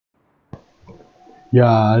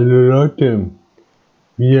Ja, hallo Leute,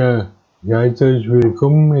 wir heißen euch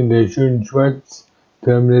willkommen in der schönen Schweiz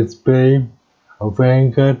zum Let's Play auf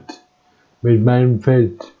Erlengrat mit meinem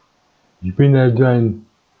Feld. Ich bin also ein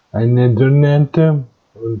Sonnenernter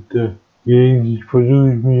und gelegentlich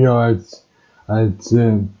versuche ich mich auch als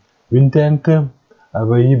Winterernter,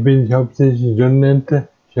 aber hier bin ich hauptsächlich Sonnenernter.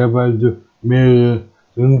 Ich habe also mehrere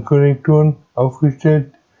Sonnenkollektoren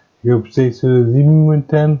aufgestellt. Ich habe 6 oder 7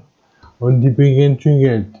 momentan. Und die bringen ganz schön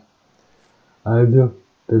Geld. Also,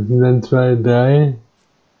 das sind dann 2,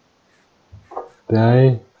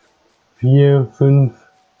 3, 4, 5,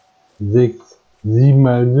 6, 7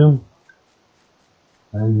 also.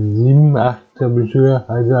 Also 7, 8 habe ich sogar,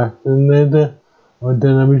 also 800. Und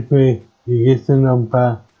dann habe ich mir gestern noch ein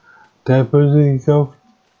paar Treibhäuser gekauft.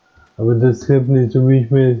 Aber das klappt nicht so, wie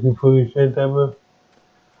ich mir das vorgestellt habe.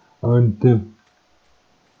 Und da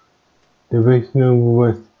wächst irgendwo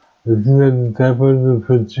was. Das sind also Treibhäuser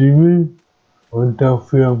für Zwiebeln. Und auch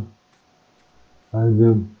für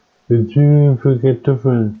Zwiebeln für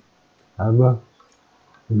Kartoffeln. Aber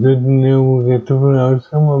wir sollten irgendwo Kartoffeln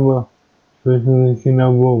rauskommen, aber ich weiß noch nicht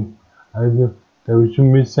genau wo. Also, da habe ich schon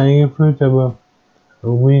ein bisschen eingeführt, aber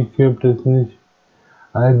irgendwie klappt das nicht.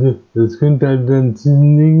 Also, das könnte halt an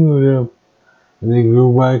Zielen liegen oder eine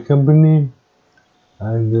Global Company.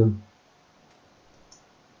 Also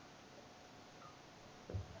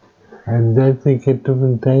da ist der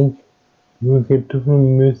Kartoffelteig, nur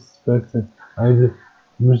Kartoffeln, Mist, Wasser. Also,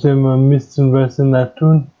 muss ja mal Mist und Wasser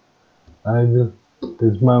nachtun. Also,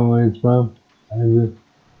 das machen wir jetzt mal.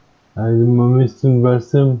 Also man Mist und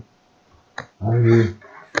Wasser. Also,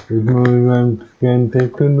 jetzt mal mit meinem kleinen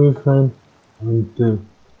Traktor durchfahren. Und,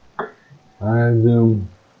 also,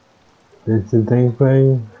 das ist der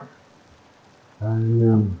Tankwagen.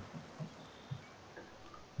 Also,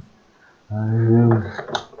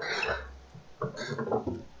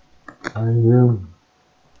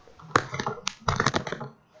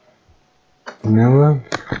 genau.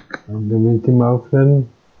 Und damit die mal aufladen.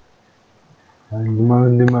 Also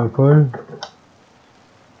machen die mal voll.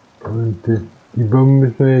 Und die Bomben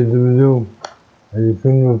müssen wir ja sowieso, also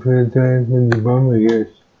können wir vielleicht erstmal die Bombe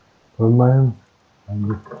jetzt voll machen.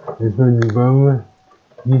 Also erstmal die Bombe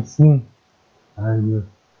gießen. Also,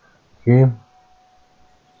 okay.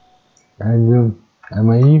 Also,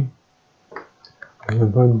 einmal hier.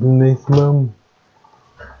 Dann kommt der nächste Baum.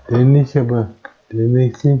 Der nicht, aber der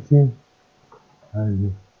nächste hier.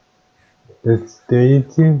 Also, das ist der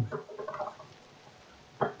jetzt hier.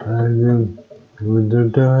 Also, wo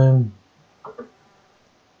drunter rein.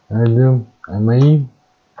 Also, einmal hier.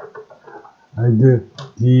 Also,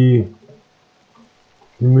 die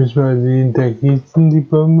müssen wir also jeden Tag gießen, die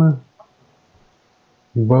Bäume.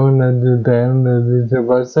 Die brauchen also 300 Liter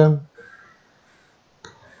Wasser.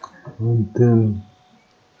 Und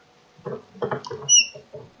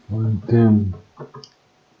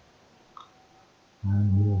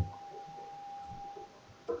also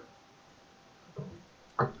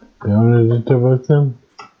 300 Liter Wasser.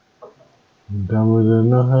 Und da muss er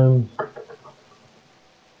noch ein.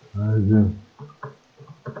 Also,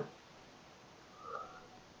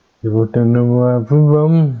 hier wird dann nochmal 5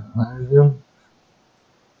 Baum. Also,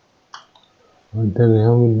 und dann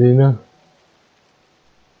haben wir den noch.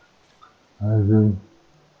 Also,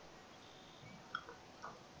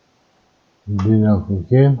 den auch,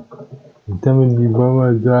 okay. Jetzt haben wir die Bäume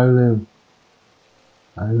also alle,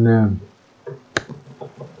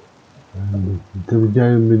 jetzt habe ich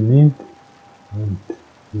alle bedient. Und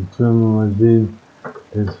jetzt werden wir mal sehen,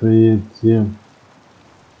 dass wir jetzt hier,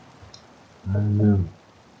 also,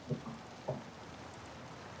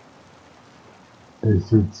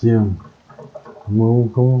 das jetzt hier mal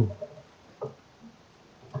umkommen.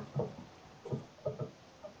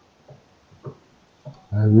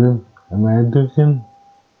 Also, einmal eindrücken,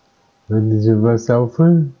 wenn diese Wasser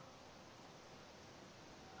auffüllen,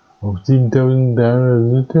 auf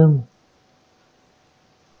 7300 Liter.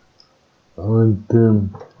 Und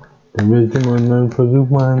dann werde ich mal einen neuen Versuch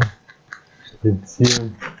machen. Jetzt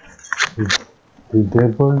hier die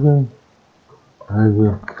Treibhäuser.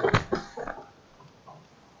 Also,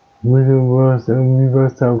 ich muss irgendwie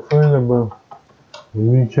was auffüllen, aber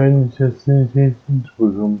irgendwie scheint ich das nicht richtig zu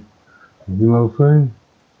bekommen. Die mal auffüllen.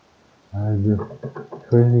 Also,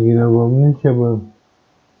 ich weiß nicht genau warum nicht, aber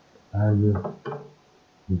also,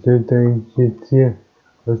 ich sollte eigentlich jetzt hier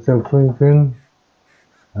was auffüllen können,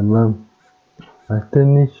 aber macht er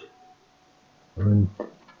nicht. Und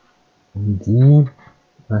die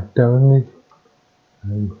macht er auch nicht.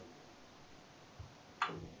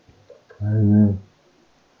 Also,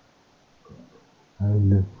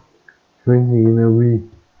 ich weiß nicht genau wie.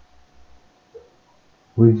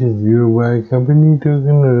 muss ich jetzt Global Company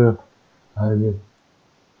drücken oder? Also,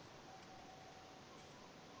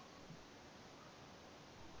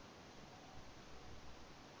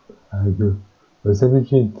 was habe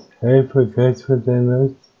ich jetzt? Helfer,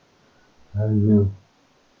 Kreisverteiler? Also,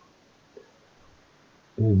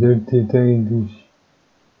 ihr solltet eigentlich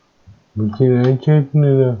ein bisschen einschalten,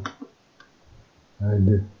 oder?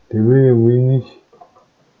 Also, der will nicht.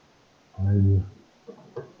 Also,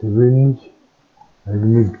 der will nicht. Also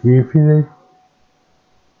mit G vielleicht.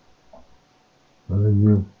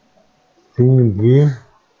 Also, Ding mit G.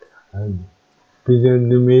 Also, bitte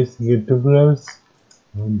eine mäßige Doppel aus.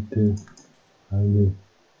 Und, kann ich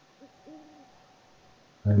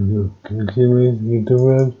eine mäßige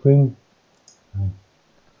Doppel ausbringen?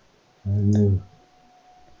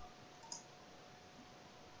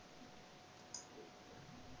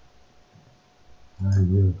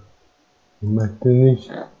 Macht er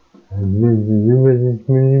nicht. Also, das ist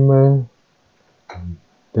minimal.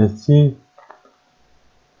 Das hier.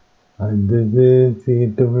 Also, das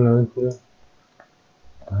sieht doppelt aus.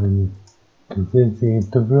 Also, das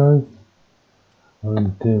sieht doppelt aus.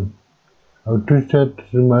 Und, Autostart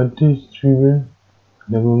automatisch Zwiebeln.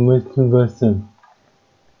 Da muss man Wasser.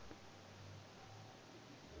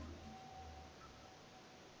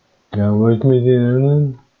 Ja, was mit den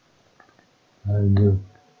anderen?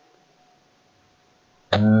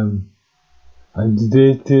 Also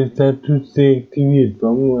der Status deaktiviert.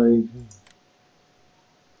 Warum eigentlich?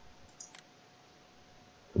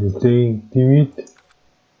 Ist deaktiviert?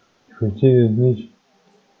 Ich verstehe das nicht.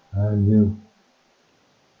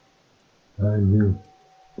 Du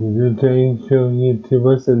sollst eigentlich schon jetzt hier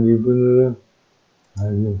Wasser liefern, oder?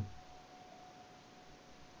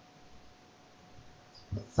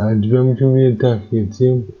 Wir haben schon wieder Tag jetzt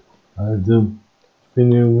hier. Ich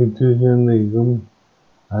bin irgendwie durcheinander gekommen.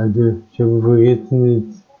 Ich habe vergessen,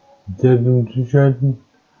 jetzt die Zeit umzuschalten.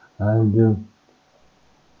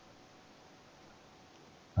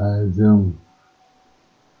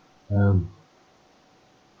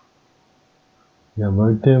 Ja,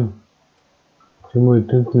 weiter. Schon mal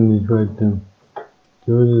trotzdem nicht weiter.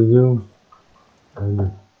 So oder so. Ich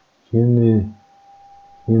kann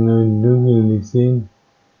hier noch im Dunkeln nicht sehen.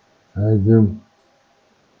 Der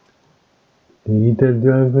geht halt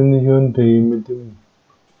einfach nicht runter hier mit dem,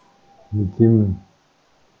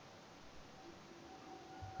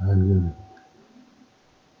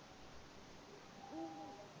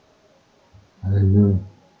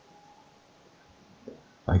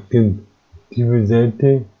 aktive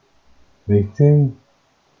Seite wechseln.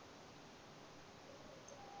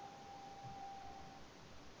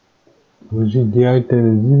 Muss ich die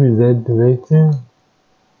alternative Seite wechseln?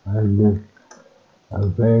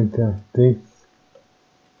 Auf Alter Text,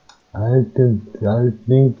 Alt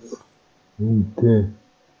links und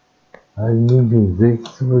Alt links in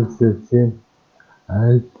 6, was ist das hier?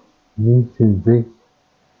 Alt links in 6,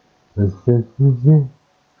 was ist das hier?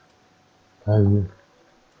 Alt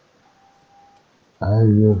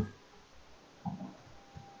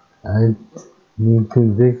links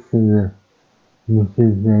in 6, oder muss ich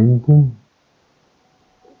jetzt da hinten?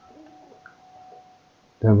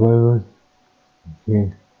 Da war was.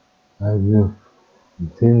 Okay,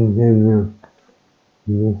 sind der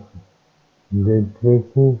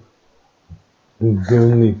Wechsel und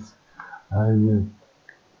gar nichts.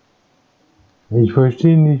 Ich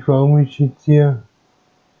verstehe nicht, warum ich jetzt hier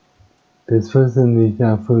das Wasser nicht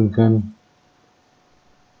nachfüllen kann.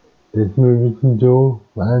 Das ist mir ein bisschen doof.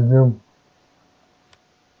 Ich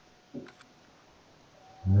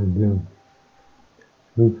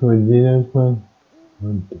muss mal den ausmachen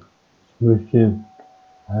und ich möchte,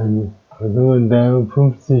 was soll man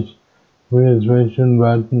 53 oder 2 Stunden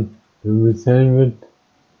warten, bis es hell wird.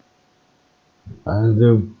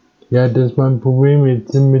 Ja, das war ein Problem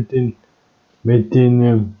jetzt mit den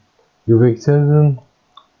Gewächshäusern.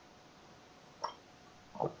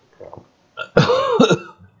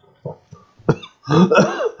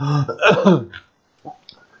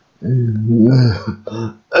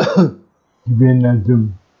 Die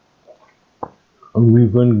werden irgendwie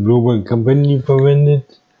von Global Company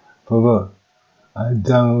verwendet, aber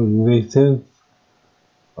Gewächshäuser.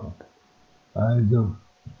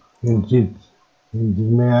 Jetzt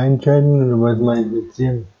mehr einschalten oder was meinst du jetzt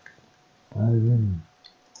hier?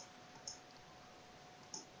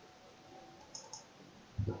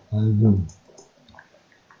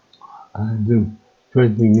 Ich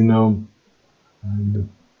weiß nicht genau,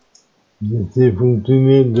 wie das hier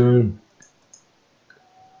funktionieren soll.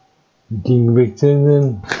 Mit den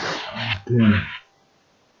Gewächshäusern.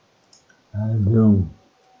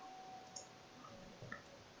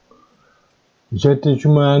 Ich hatte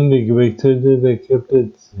schon mal andere Gewächshäuser, da klappt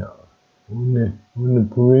das ja ohne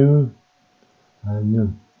Probleme. Also,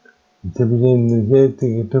 jetzt habe ich dann das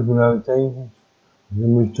erste Kartoffelhaus eigentlich. Also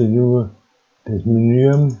möchte ich nur das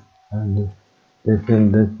Menü haben. Also, das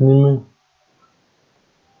dann das nehmen.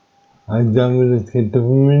 Also haben wir das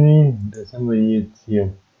Kartoffelmenü, das haben wir jetzt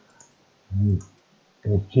hier.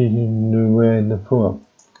 Das steht nur weiter davor.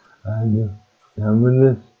 Also, da haben wir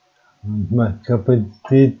das. Und macht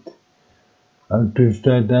Kapazität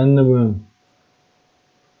Autostart an, aber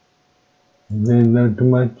wir werden es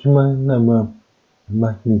automatisch machen, aber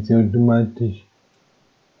macht nicht automatisch.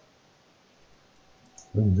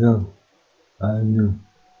 Und so, also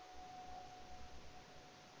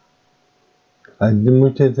du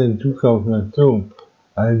musst jetzt dazu kaufen, ach so.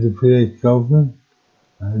 Also vielleicht kaufen,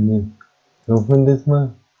 also kaufen das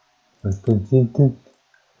mal, was passiert ist.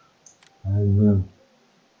 Also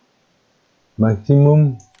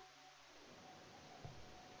Maximum,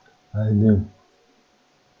 also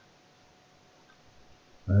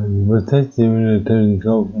was heißt 700.000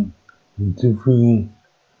 kaufen? Hinzufügen,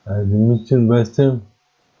 also ein bisschen Wasser,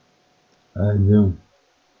 also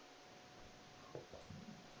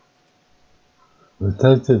was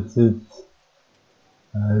heißt das jetzt?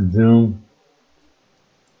 Also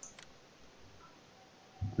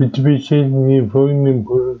bitte bestätigen Sie folgenden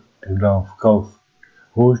Produktkauf.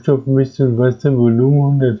 Rohstoff, bisschen Wasser,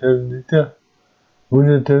 Volumen 100.000 Liter,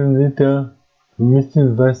 100.000 Liter,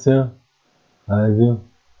 bisschen Wasser, also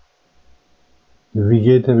so viel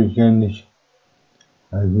Geld habe ich gar nicht.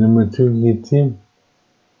 Also nochmal zurück jetzt hier.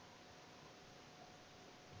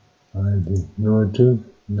 Also nochmal zurück,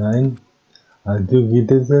 nein. Also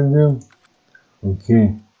geht das also?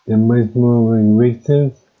 Okay, dann müssen wir mal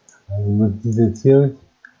gewechselt. Also was sieht das hier aus?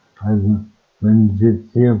 Also wenn ich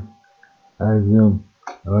jetzt hier, also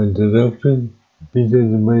drauf bin, bin ich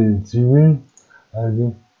also bei den Zwiebeln.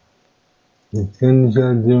 Also jetzt kann ich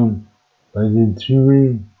also bei den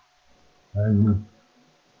Zwiebeln, also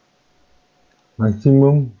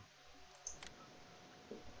Maximum,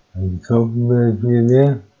 also kaufen wir das wieder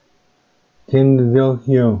leer. Ich kann das auch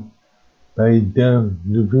hier bei der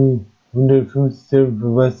so viel 150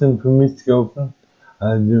 für Wasser für mich kaufen.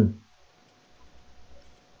 Also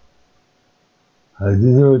das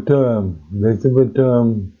ist aber teuer. Das ist aber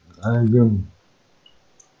teuer. Also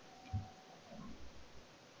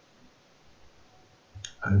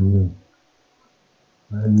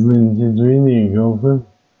wenn ich jetzt weniger kaufe,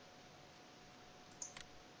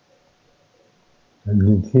 also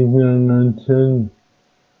jetzt kriege ich noch 19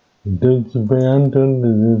 deutsche Varianten,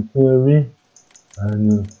 das ist ja wie.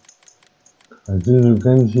 Also du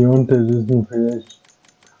kannst hier untersetzen vielleicht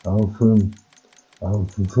auf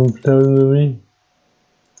 5.000 oder wie.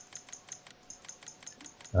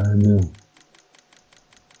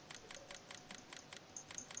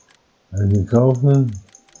 Also kaufen.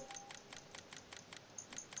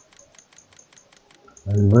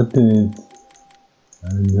 Also was denn jetzt?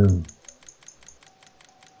 Also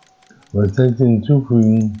was heißt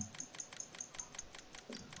hinzufügen?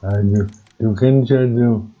 Also du kannst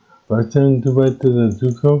also Wasser und so weiter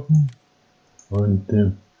dazu kaufen. Und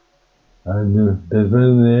also das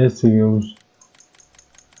war der erste, glaube ich.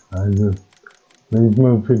 Also wenn ich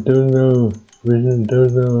mal für 1.000 Euro, zwischen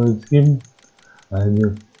 1.000 Euro ausgeben,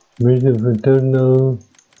 also ich möchte für 1.000 Euro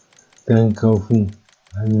dann kaufen.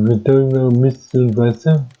 Also für 1.000 Euro Mist und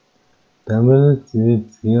Wasser, da haben wir das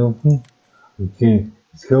jetzt kaufen. Okay,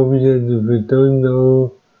 jetzt kaufe ich also für 1.000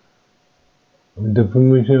 Euro und dafür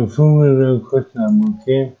muss ich noch 500 Euro Kosten haben,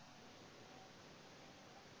 okay?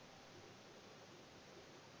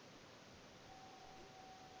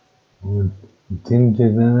 Und die kann ich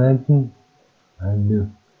jetzt anhalten. Also,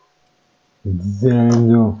 jetzt ist ja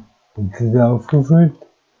also, jetzt ist er aufgefüllt.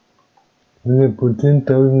 100%,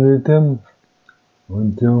 1.000 Liter.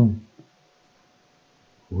 Und so.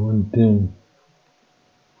 Und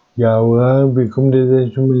ja, hurra, bekommt er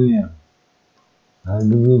das schon mal leer. Also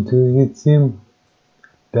wir zurück jetzt hier.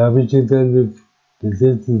 Da habe ich jetzt also das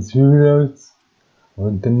letzte Zwiebel aus.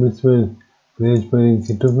 Und dann müssen wir vielleicht bei den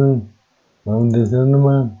Kartoffeln machen wir das auch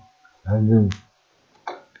nochmal. Also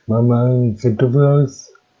machen wir eine Kartoffel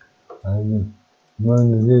aus. Also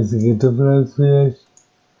machen das letzte Kartoffel aus vielleicht.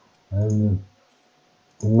 Also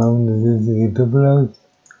dann machen wir das letzte Kartoffel aus.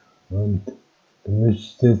 Und dann möchte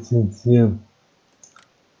ich das jetzt hier.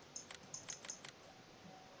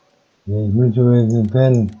 Ja, ich möchte mal jetzt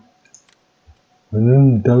entfernen. Und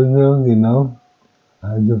nun 1.000 Euro, genau.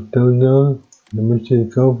 Also 1.000 Euro, dann möchte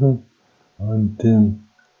ich kaufen. Und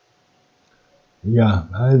ja,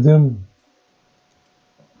 also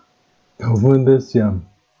kaufen wir das ja.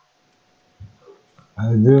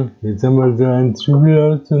 Also, jetzt haben wir so ein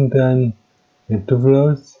Zwiebelhaus und ein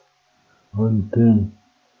Kartoffelhaus und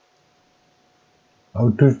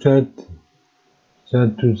Autostadt,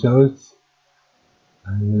 Status aus.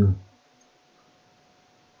 Also,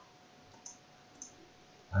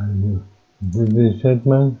 das ist der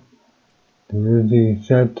Stadtmann, der sollte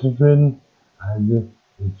gestartet werden. Also,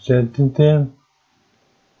 jetzt startet er.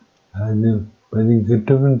 Also, bei den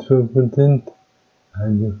Kartoffeln 12%.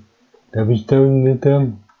 Also, da habe ich 1000 Liter.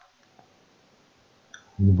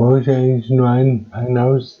 Da brauche ich eigentlich nur ein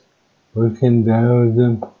Haus, wo ich keine 3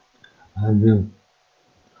 Häuser. Also,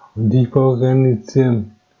 und ich brauche gar nichts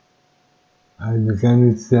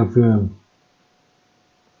dafür.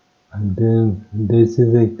 Also, der ist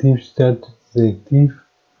jetzt aktiv, Status ist aktiv.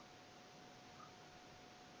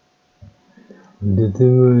 Und jetzt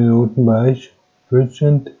sind wir im roten Bereich,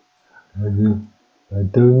 Deutschland. Also, bei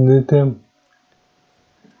 1000 Liter.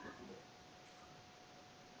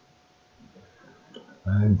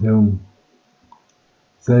 Also,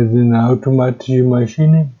 es ist also eine automatische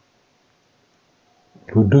Maschine.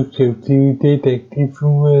 Produktivität aktiv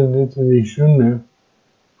 500 Liter die Stunde.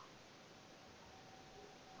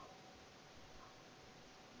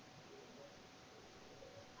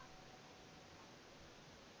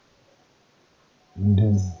 Und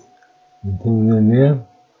das mit dem wieder leer.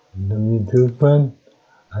 Und dann wieder zurückfahren.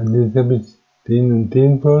 Also jetzt habe ich den und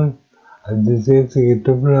den voll. Also das letzte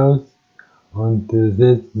Kartoffelhaus und das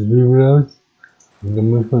letzte Zwiebelhaus. Und dann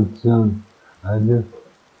muss man zusammen. Also,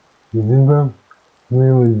 hier sind wir.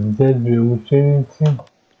 Wenn wir die Zeit wieder umstellen jetzt hier.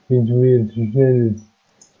 Ich bin schon wieder zu schnell jetzt.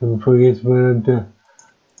 Ich habe vergessen, Leute.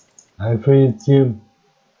 Einfach jetzt hier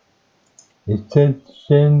die Zeit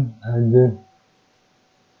stellen. Also,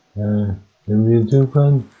 wenn wir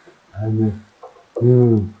zurückfahren. Also,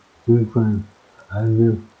 zurückfahren.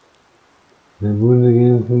 Also, da wurde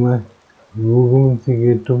jetzt gemacht. Wo kommen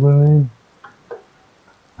die Kartoffeln hin?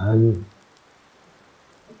 Also,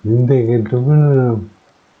 sind da Kartoffeln oder?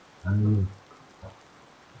 Also,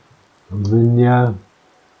 und wenn ja,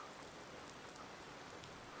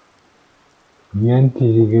 wie nennt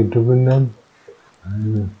die Kartoffeln dann?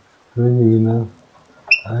 Also, ich weiß nicht genau.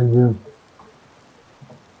 Also,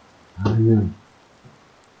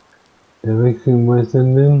 da wechseln wir es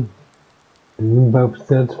dann drin. Da sind ein paar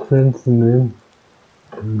Absatzpflanzen drin.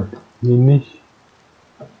 Und hier nicht.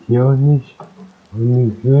 Hier auch nicht. Und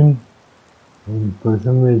nicht grün. Und was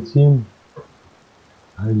haben wir jetzt hier?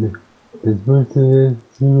 Also, das müsste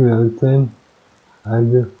das Zwiebelhaus sein.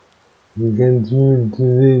 Also, die ganzen Zwiebeln zu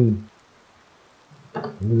sehen.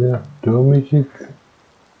 Oder? Dormig jetzt.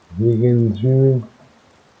 Die ganzen Zwiebeln.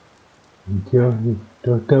 Und hier auch nicht.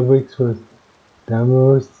 Doch, da wächst was. Da haben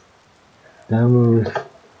wir was. Da haben wir was.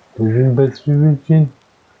 Da sind ein paar Zwiebelchen.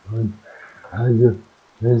 Und, also,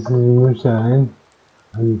 lassen Sie mich da ein.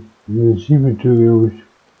 Also, diese Schiebetür, glaube ich.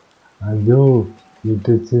 Also, geht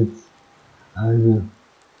das jetzt. Also,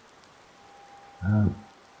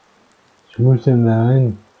 ich muss dann da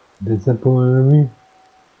rein. Deshalb oder wie?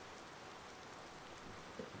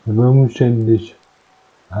 Das war umständlich.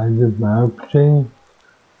 Also, mal abstellen.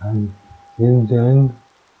 Also, gehen Sie rein.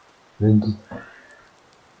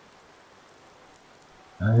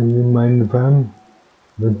 Also, meine Farm.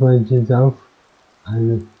 Das mache ich jetzt auf.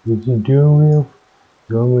 Also, geht die Tür auf.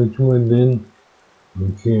 Schauen wir schon mal drin.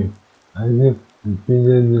 Okay. Also, ich bin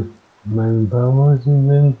jetzt in meinem Farmhaus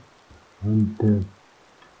drin. Und,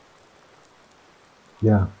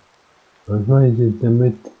 ja. Was mache ich jetzt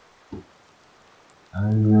damit?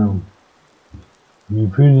 Also, wie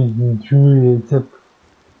fülle ich die Zwiebel jetzt ab?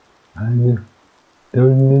 Also,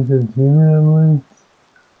 1000 Liter Zwiebel haben wir jetzt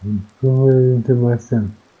und 500 Liter Wasser.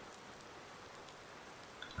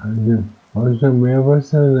 Also, brauchst du mehr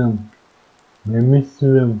Wasser oder mehr Mist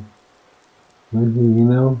oder? Weiß ich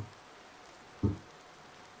genau.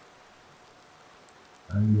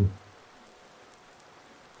 Also,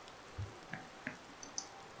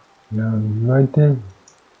 ja, und weiter.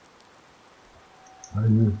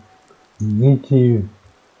 Also, wie gehe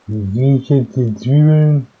ich jetzt die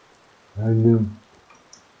Zwiebeln? Also,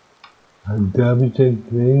 da habe ich das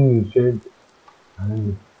hingestellt.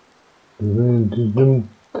 Also, das wäre bestimmt,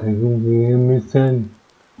 da kommt kein Mist sein.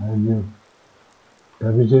 Also, da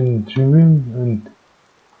habe ich dann Zwiebeln und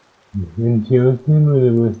wenn ich die ausnehme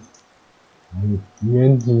oder was? Also, wie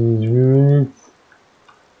nennt sich die Zwiebeln jetzt?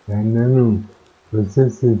 Keine Ahnung. Was ist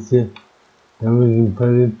das jetzt hier? Da haben wir so eine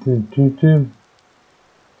Palette Tüte.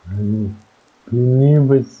 Also, Pionier,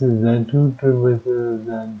 was das da tut oder was soll das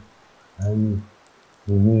sein? Also,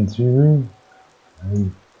 das sind Zwiebeln. Also,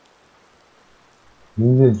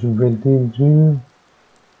 sind das schon fertige Zwiebeln?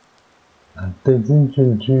 Ach, das sind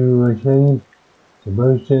schon Zwiebeln wahrscheinlich. zum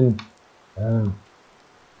Beispiel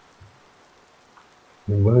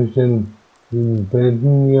den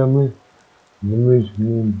Felden gehabt, nämlich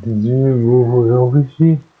die Zwiebeln, wo verkaufe ich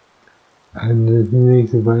die? Also das ist die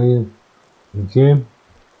nächste Frage. Okay,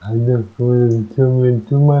 also Position mit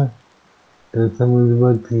Zuma, das haben wir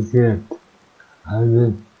soweit geklärt.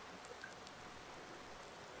 Also,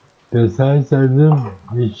 das heißt also,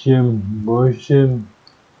 ich bräuchte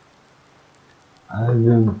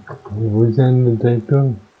also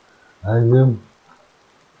Bewusstseinsbetrachtung, also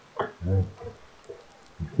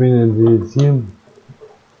ich bin also jetzt hier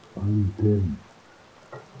und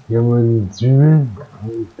hier haben wir die Zwiebeln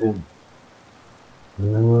und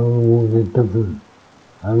dann haben wir irgendwo Kartoffeln.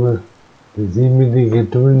 Aber das sieht mit den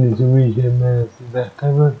Kartoffeln nicht so, wie ich immer das gedacht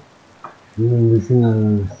habe, die sind ein bisschen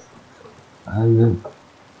anders. Also,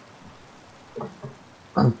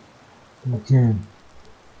 okay,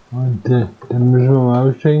 und dann müssen wir mal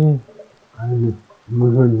aussteigen, also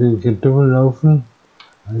muss man den Kartoffeln laufen,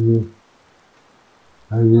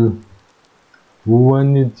 also wo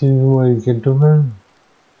waren jetzt hier nur die Kartoffeln?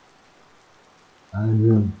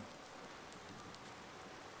 Also,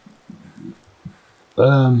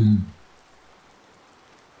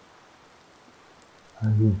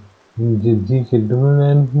 sind jetzt die Kartoffeln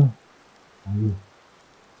ernten? Also,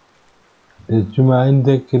 das ist schon mal ein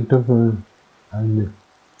Sack Kartoffeln. Also,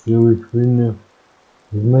 ich bin,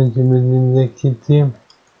 was meinst du mit dem Sack jetzt hier?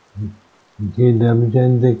 Okay, da habe ich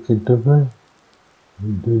einen Sack Kartoffeln.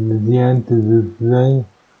 Und die Ernte sozusagen.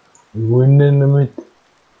 Und wohin denn damit?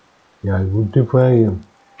 Ja, gute Frage.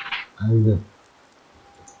 Also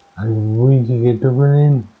wo ich die Kartoffeln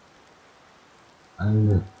hin?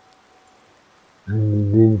 Also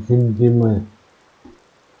den finde ich immer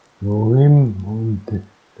wohin und da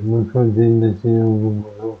muss man sehen, dass ich irgendwo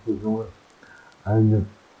rausgekommen. Also,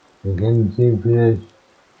 da kann ich hier vielleicht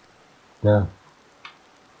da,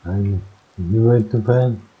 also wie weit zu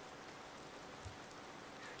fahren,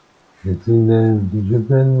 jetzt sind da die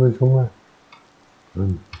Schubladen bekommen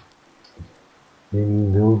und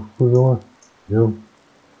den Hof bekommen, so,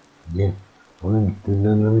 ja, und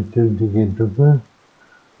dann habe ich dann die Kartoffeln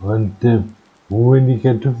und wo werden die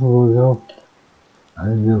Kartoffeln verkauft?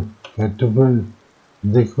 Also Kartoffeln,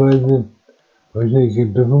 säckweise, wahrscheinlich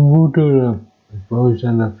Kartoffelbrot oder was brauche ich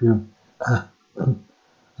dann dafür?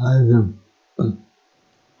 Also,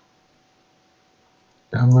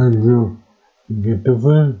 da haben wir so die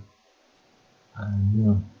Kartoffeln,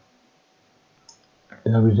 also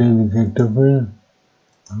da habe ich eine Kartoffel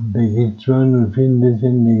und da gibt es 204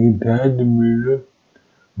 Cent die Getreidemühle.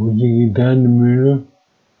 Wo ist die Getreidemühle?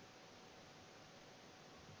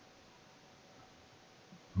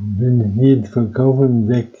 Und wenn ich die jetzt verkaufe im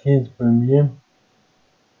Sack Käse bei mir,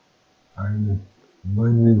 also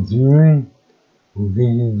meine Zwiebeln, wo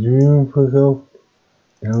kriege ich die Zwiebeln verkauft?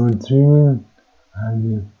 Da haben wir Zwiebeln,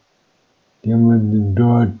 also die haben wir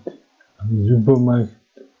dort am Supermarkt.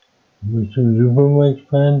 Ich muss zum Supermarkt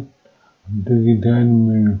fahren und zur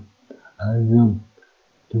Getreidemühle. Also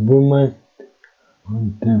Supermarkt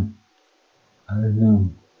und also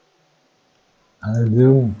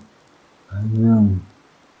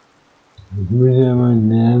ich muss ja mal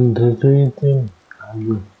lernen, Traktor ziehen,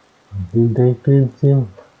 also den Traktor ziehen,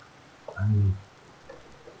 also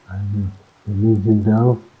da geht es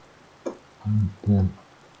auf und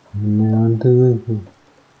mehr untersetzen,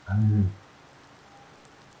 also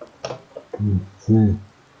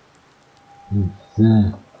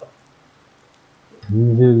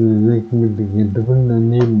dieser Sack mit den Kartoffeln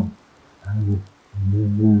daneben, also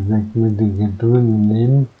dieser Sack mit den Kartoffeln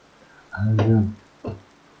daneben, also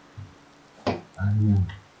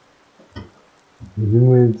wo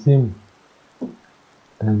sind wir jetzt hin?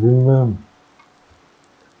 Da sind wir,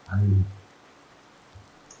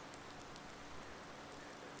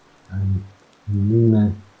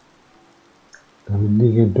 da sind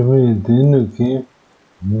die Kartoffeln jetzt hin, okay,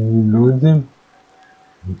 die Lose,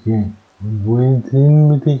 okay, und wohin hin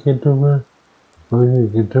mit den Kartoffeln? Ich brauche eine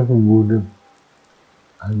Kartoffelbude,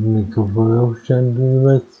 also eine Verkaufsstand oder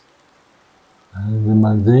was, also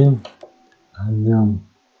mal sehen,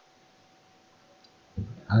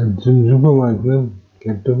 also zum Supermarkt, ne?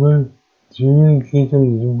 Kartoffeln, Zwiebeln kriege ich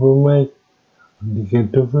zum Supermarkt und die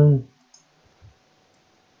Kartoffeln,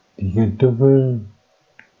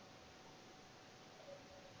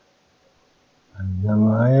 also haben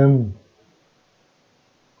wir Eier,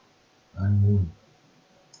 also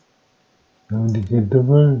haben wir die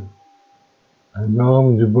Kartoffeln, also auch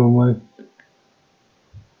im Supermarkt,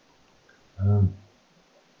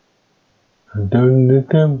 1000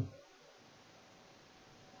 Liter,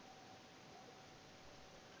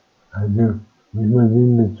 also muss man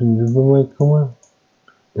sehen, dass ich zum Supermarkt komme,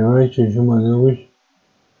 Da war ich ja schon mal, glaube ich,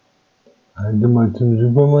 also mal zum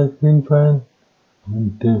Supermarkt hinfahren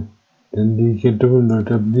und dann die Kartoffeln dort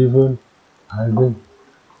abliefern. Also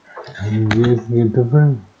die ersten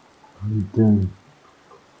Kartoffeln. Und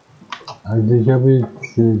also ich habe jetzt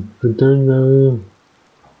für 1.000 €,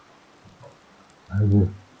 also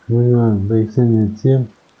ich muss mal wechseln jetzt hier.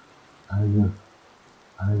 Also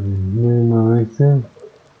ich muss mal wechseln.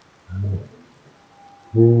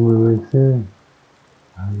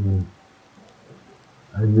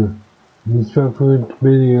 Also nicht verführt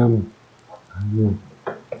billiger.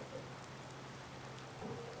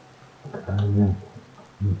 Also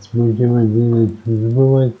jetzt muss ich immer sehen, dass ich zum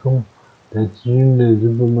Supermarkt komme. Das ist schön, der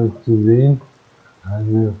Supermarkt zu sehen.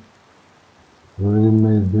 Also würde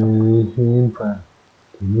man so nicht hinfahren.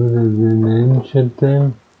 Ich muss also in der Innenstadt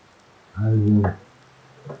sein. Also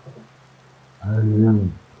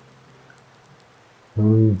kommen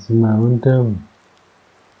wir jetzt mal runter.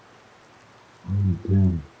 Und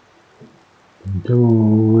dann schauen wir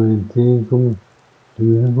mal, wo wir jetzt hinkommen.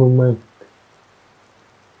 Zum Supermarkt.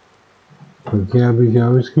 Verkehr habe ich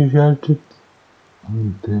ausgeschaltet.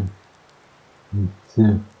 Und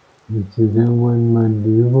jetzt irgendwann mal in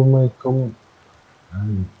den Supermarkt kommen. Also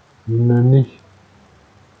noch nicht.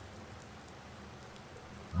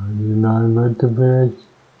 Also noch ein weiter vielleicht.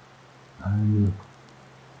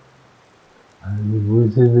 Also wo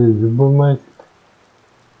ist hier der Supermarkt?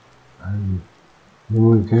 Also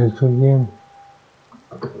nur mal Kreisverkehr.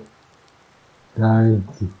 Da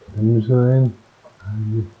müssen wir hin.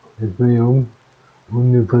 Also erstmal hier um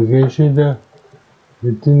die Verkehrsschilder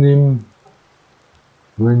mitzunehmen.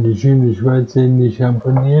 Wollen die schöne Schwarze nicht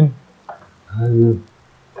ramponieren. Also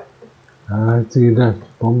da hat sie gedacht,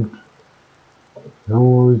 kommt. So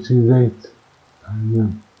habe ich gesagt. Also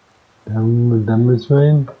da müssen wir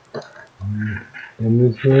hin. Da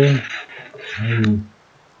müssen wir hin. Also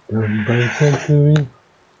da auf dem Bike-Factory.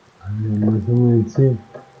 Also müssen wir jetzt hin.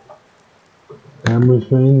 Da müssen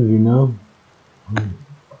wir hin, genau. Und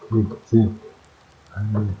jetzt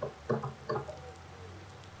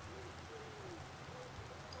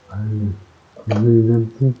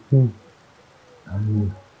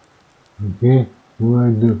okay, nur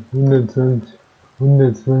also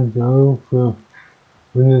 120 € für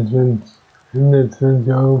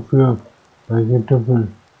 120 € für bei Kartoffeln.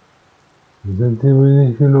 Das hat sich mir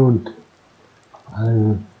nicht gelohnt.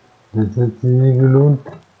 Also, das hat sich nicht gelohnt.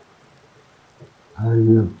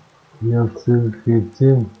 Also, hier auf 12 geht's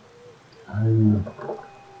hin. Also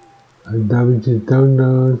da habe ich jetzt 1.000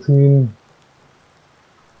 € ausgegeben.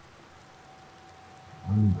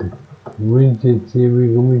 Und wo bin ich jetzt hier,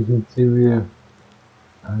 wie komme ich jetzt hier wieder?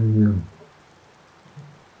 Also,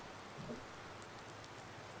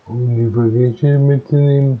 um die Verkehrsschilder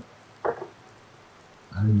mitzunehmen.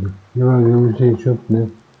 Also, hier war glaube ich der Shop,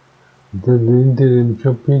 ne? Und das hinter dem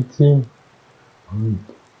Shop jetzt hier. Und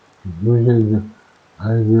ich muss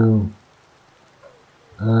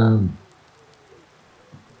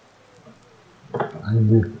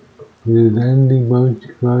also dieses Ending baue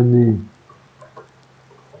ich quasi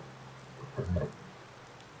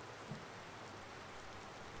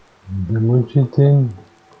da muss ich jetzt hin.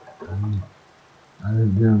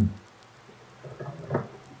 Also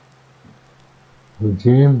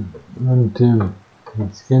okay, und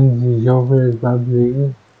jetzt können Sie sich auch vielleicht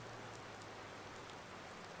ablegen.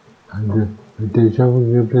 Also mit der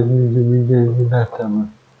Schaufel gibt es nicht so, wie ich gedacht habe.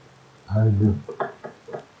 Also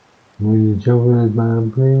wo ich die Schaufel halt mal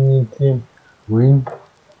ablegen jetzt hier. Wohin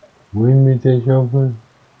mit der Schaufel?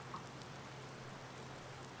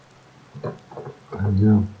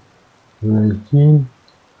 Also vielleicht hin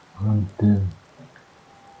und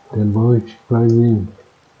dann brauche ich quasi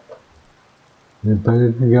eine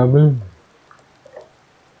Palettengabel.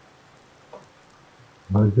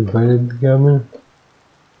 Und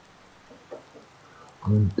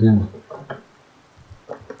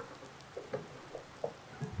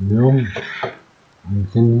so, und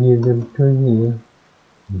dann hier der Beton.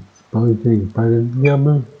 Jetzt baue ich die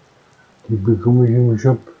Palettengabel, die bekomme ich im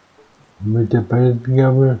Shop. Und mit der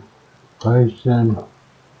Palettengabel fahre ich dann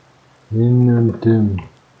hin und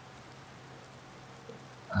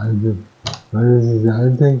also, war das diese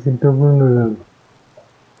alte Kartoffeln oder?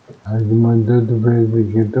 Also man sollte vielleicht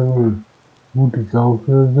die Kartoffeln gute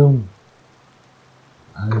kaufen oder so.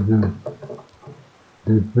 Also,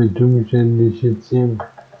 das betumme ich jetzt hier.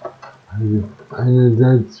 Also,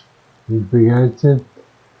 einerseits bin ich begeistert.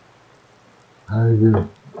 Also,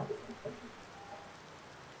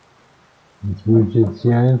 jetzt muss ich jetzt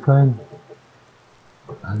hier einfahren.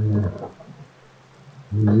 Also,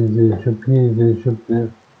 dieser Shop hier, der Shop, der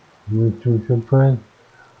muss zum Shop fahren.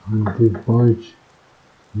 Und jetzt brauche ich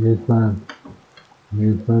Jetzt mal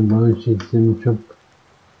baue ich jetzt im Shop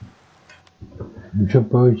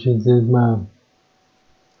baue ich jetzt mal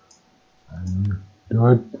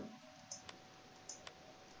dort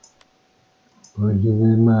baue ich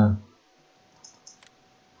jetzt mal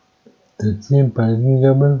das hier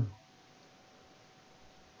Balkengabel.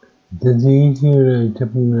 Das sehe ich hier oder ich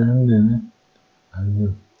habe eine andere, ne?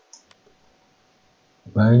 Also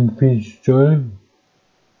Beinfisch Stoll,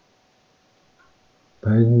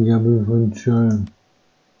 Balkengabel von Stoll.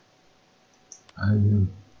 Also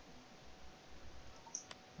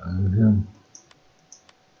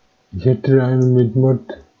ich hätte eine mit Mod,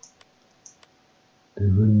 das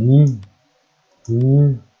von die,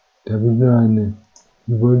 da habe ich noch eine.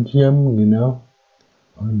 Die wollte ich haben, genau.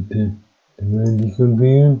 Und dann werden die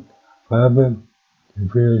konfigurieren. Farbe, dann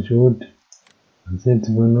vielleicht rot,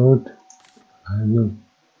 Sätze von Rot. Also,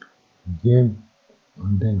 okay.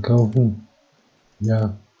 Und dann kaufen.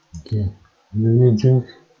 Ja, okay. Und dann wieder zurück.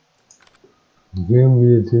 Okay,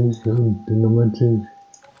 wieder zurück und dann nochmal zurück.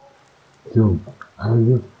 So,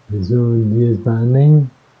 also, wir sollen die jetzt mal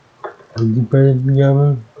anhängen. Und die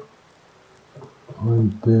Palettengabe.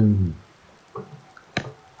 Und,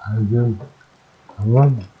 also,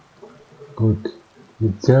 aber, gut.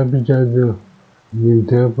 Jetzt habe ich also in dem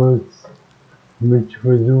Therapos möchte ich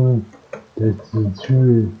versuchen, dass die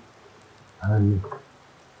Zügel, also,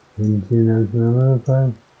 wenn sie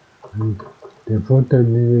auseinanderfallen, und der Vorteil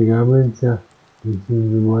dieser Gabel ist ja, dass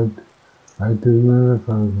sie sofort weiter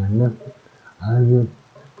auseinanderfallen kann, ne? Also,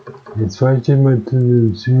 jetzt fahre ich immer zu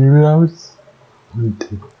dem Zügel aus, und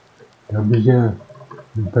da habe ich ja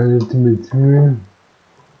eine Palette mit Zügeln,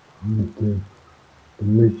 und dann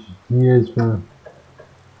möchte ich die jetzt mal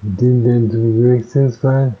mit denen dann zum Gewächshaus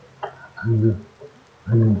fahren. Also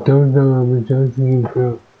 1000 Euro habe ich ausgegeben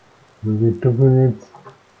für Kartoffeln jetzt.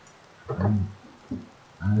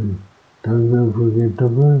 Also 1000 Euro für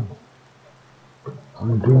Kartoffeln.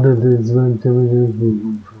 Und 120 habe ich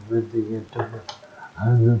ausgegeben für fertige Kartoffeln.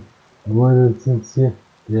 Also, wo war das jetzt hier?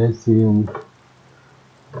 Der erste Junge.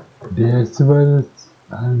 Der erste war das.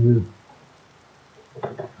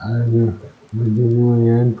 Also muss ich nur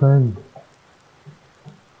hier einfallen.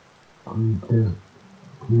 Und hier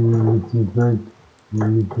mit dem Zweit,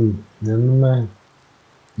 mit dem Nummer,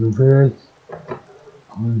 so vielleicht.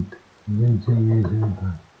 Und den zeige ich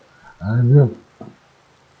einfach. Also,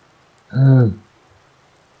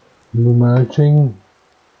 normal checken,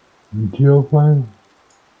 die Tür aufmachen,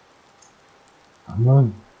 aber,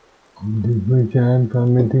 und ich möchte einfach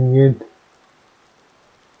mit dem geht,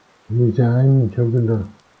 ich möchte heim, ich hoffe doch,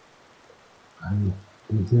 also,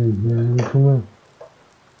 dass ich mir heimkomme,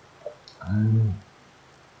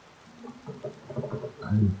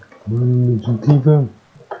 wollen ein bisschen tiefer,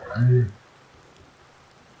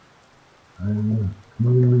 wollen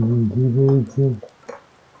ein bisschen tiefer jetzt hier,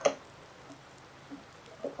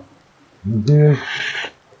 und hier,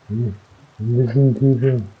 ein bisschen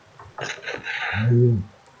tiefer,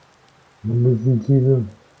 ein bisschen tiefer,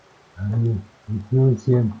 ich muss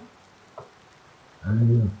hier,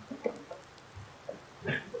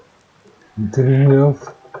 jetzt drehen wir auf,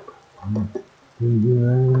 und dann gehen wir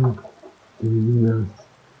rein, dann gehen wir aus.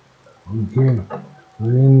 Okay, und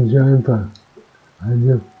dann ist es einfach.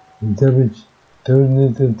 Also, jetzt habe ich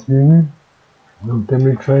 1000 Liter Zwiebeln und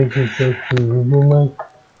damit fahre ich jetzt auf den Supermarkt.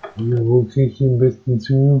 Und wo kriege ich den besten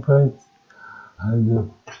Zwiebelpreis? Also,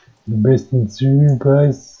 den besten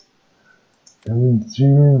Zwiebelpreis, damit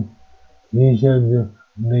Zwiebeln, gehe ich also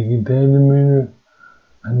an der Getreidemühle.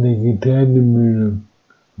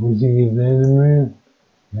 Wo ist die Getreidemühle?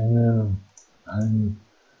 Keine Ahnung. Also,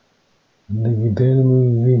 an der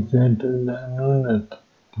Getreidemühle kriege ich 2100. Da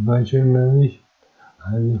war ich schon noch nicht.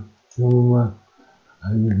 Also, schauen wir mal,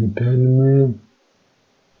 also Getreidemühle,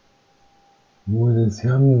 wo wir das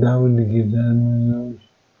haben, da wo die Getreidemühle ist.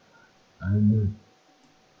 Also,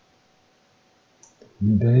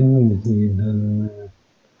 da hinten ist die Getreidemühle.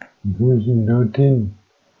 Und wo ist denn dorthin,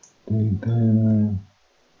 die Getreidemühle?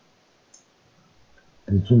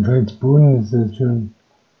 Das ist schon Pfalzboden, ist das schon.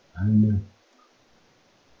 Also,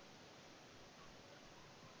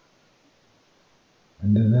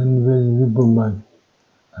 und dann haben wir den Supermarkt.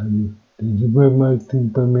 Also, der Supermarkt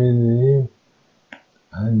liegt bei mir in der Nähe.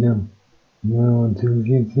 Also, nur noch zurück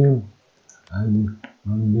jetzt hier. Also,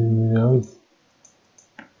 machen wir wieder aus.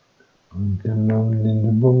 Und dann machen wir den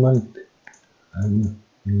Supermarkt. Also,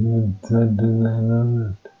 nur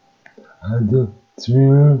 2100. Also,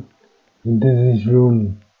 Zwiebeln könnte sich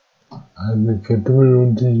lohnen. Also, Kartoffeln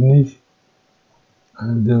lohnt sich nicht.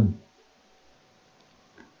 Also,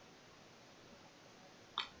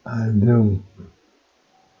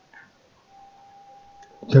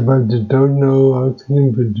 Ich habe also 1000 Euro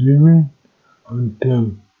ausgegeben für Zwiebeln und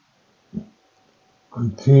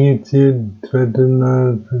kriege jetzt hier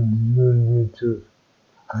 2.900 für die Zwiebeln zurück.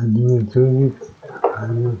 Also mir zurück,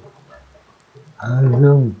 also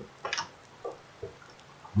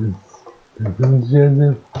das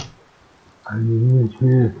Grundschätze, also muss ich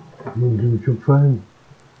mir mit dem Schub fahren,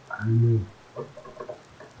 also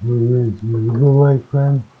muss ich jetzt zum Supermarkt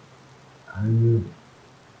fahren, also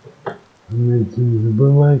mit zum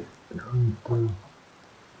Supermarkt und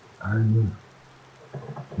also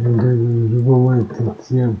hinter dem Supermarkt sitzt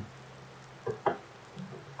hier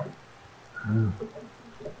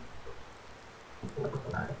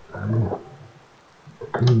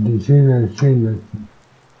die Schilder stehen lassen.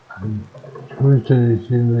 Ich wusste, die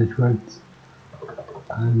Schilder schwarz.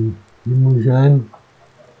 Die muss ich ein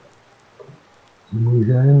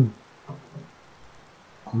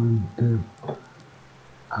und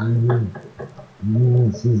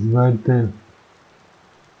mindestens weiter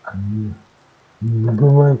im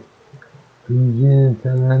Supermarkt bin ich jetzt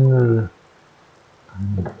alleine.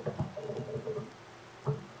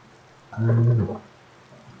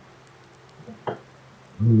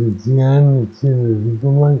 Und jetzt hier an, jetzt hier in den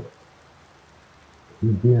Supermarkt,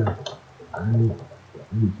 geht hier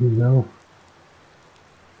ich gehe auf,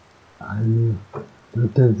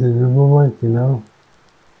 dort ist der Supermarkt, genau,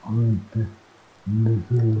 und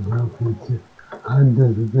deswegen laufe ich jetzt hier. Das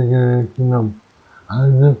hat er gerade genommen.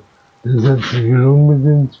 Also, das hat sich gelohnt mit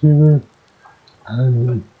den Zwiebeln.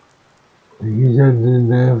 Also, da gehe ich halt in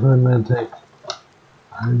der von der Tech.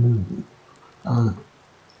 Also,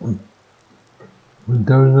 und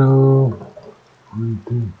 1000 Euro und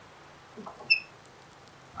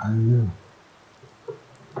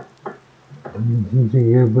und die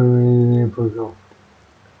Geld bei mir verkauft.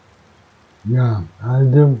 Ja,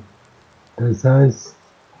 also, das heißt,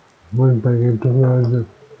 ich wollte bei Kartoffeln,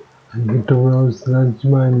 ein Kartoffelhaus lasse ich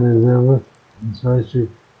mal in der Server, in 2 Stück,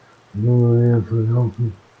 nur wieder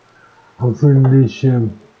verkaufen. Hoffentlich,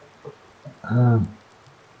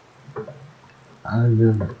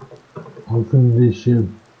 hoffentlich,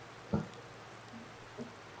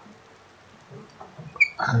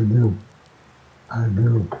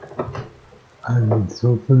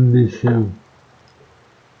 hoffentlich,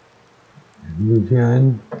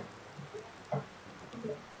 inwiefern,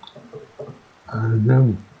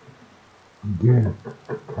 okay,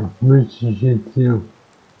 jetzt möchte ich jetzt hier,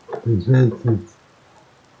 das wäre jetzt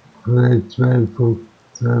vielleicht 2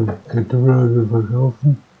 Kartoffelhäuser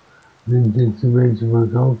verkaufen, wenn ich jetzt so welche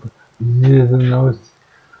verkaufe, wie sieht das dann aus?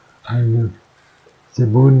 Also, ist der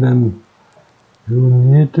Boden dann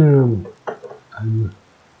ruiniert oder,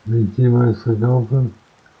 wenn ich hier was verkaufe,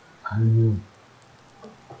 wenn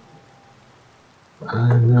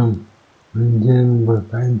ich hier was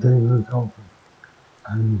Einzelnes verkaufe,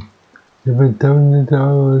 ich habe 1000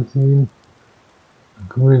 Euro ausgegeben, dann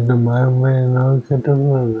komme ich normal meine neue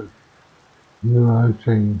Kartoffeln nur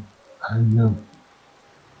ausschenken. Also,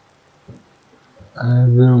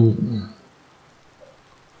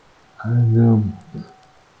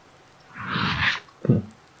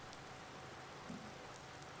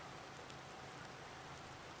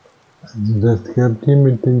 das klappt hier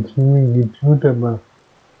mit den Zwiebeln geht gut, aber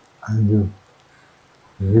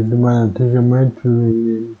ich hätte mal natürlich auch mehr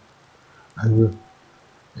Zwiebeln nehmen.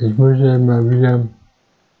 Ich möchte ja mal wieder,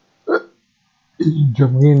 ich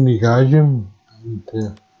habe hier in die Garage und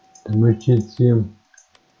da möchte ich jetzt hier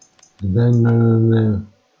eine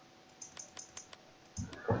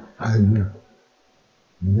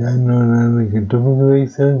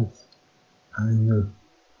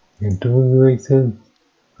Kartoffelgewächshäuser,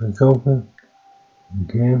 verkaufen,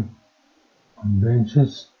 okay, und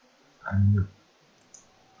welches,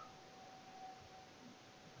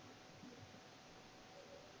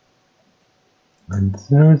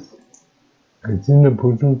 einzelne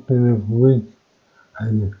Produkte in der Fabrik,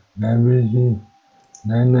 nein, will ich nicht,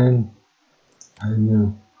 nein, nein,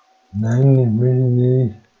 ich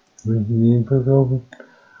möchte die nicht verkaufen,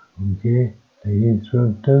 okay, da geht es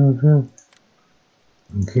 12.000 für,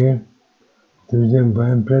 okay, da ist ein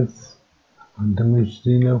Weinplatz, und da möchte ich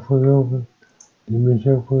den auch verkaufen,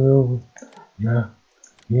 ja,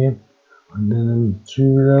 okay, und dann habe ich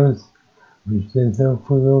Zwiebel aus, möchte ich den auch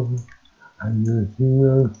verkaufen, Zwiebel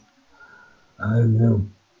aus,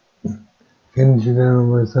 kann ich da noch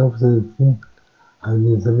was aufsetzen,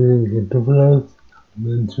 jetzt habe ich den Kartoffel aus, und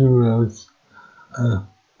den Zwiebel aus,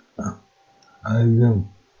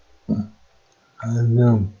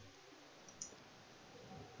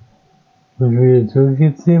 und wieder zurück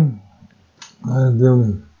jetzt hier,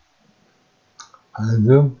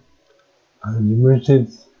 ich möchte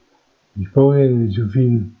jetzt Ich brauche ja nicht so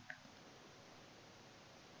viel.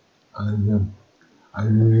 Also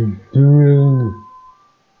die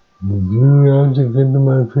Simulation könnte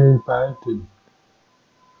man vielleicht behalten.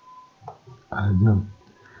 Also,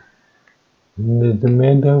 100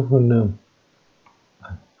 mehr drauf und dann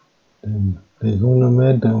kommt noch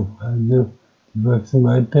mehr drauf. Also, die wachsen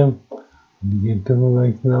weiter und die Kartoffeln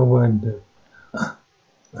wachsen auch weiter.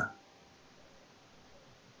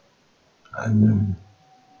 Also,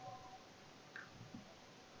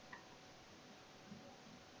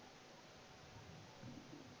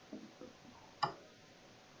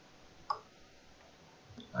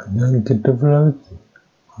 ein Kartoffelhaus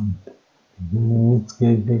und ich bin nichts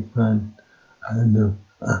Geld wegfahren. Also,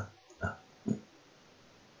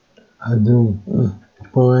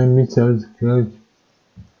 ich brauche einen Missausgleich.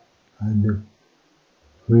 Also,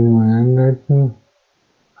 ich will mal anleiten.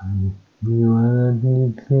 Ich will mal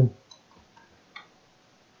anleiten.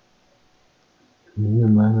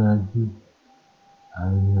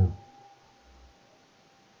 Also,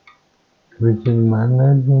 ich möchte ihn mal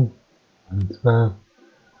anleiten. Und zwar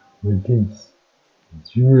wird jetzt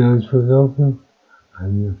Zwiebeln ausverkaufen.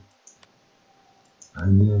 Also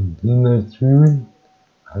Zwiebeln.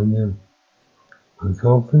 Also,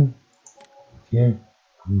 verkaufen. Okay.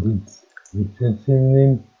 Und jetzt will ich das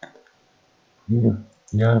hinnehmen. Hier.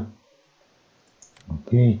 Ja.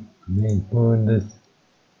 Okay. Und dann kann man das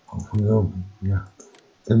auch verkaufen. Ja.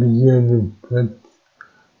 Jetzt habe ich hier einen Platz.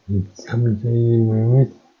 Jetzt habe ich ja hier mehr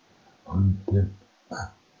Mist. Und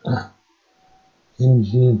wenn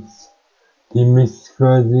ich jetzt die Mist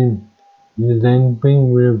quasi wieder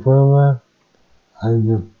reinbringen, wo der vor war,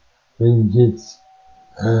 also wenn ich jetzt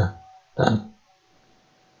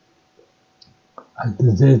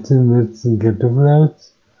das Essen wird ein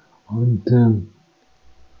Kartoffelhaus und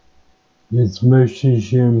jetzt möchte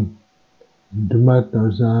ich ein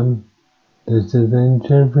Tomatenhaus haben, das ist das eine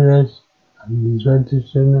vielleicht an die zweite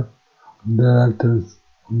Stelle und dann hat das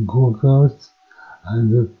ein Gurkenhaus.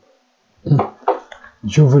 Also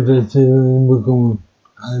ich hoffe, dass ich das hinbekomme.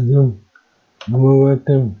 Also nochmal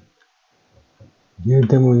weiter.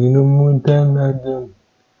 Geld haben wir genommen momentan, also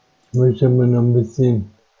ich möchte aber noch ein bisschen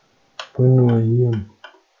von nur hier.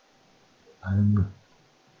 Also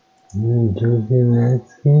wir zurück in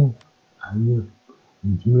Herz gehen. Also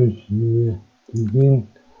jetzt möchte ich wieder gehen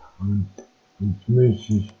und jetzt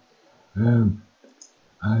möchte ich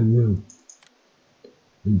also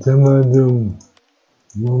jetzt haben wir so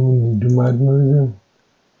morgen die Tomatenhäuser,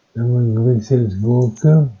 dann haben wir gewechselt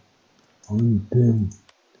Gurke und dann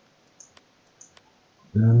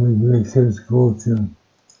haben wir gewechselt Gurke.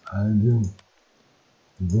 Also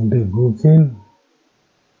kommt der Gurken,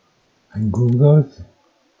 ein Gurkenhaus,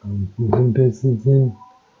 ein Gurkentestelchen,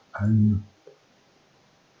 also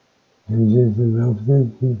wenn ich jetzt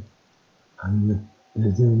draufsetze, also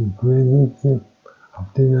das sind die Quersitze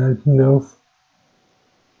auf den alten Lauf.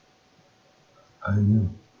 Also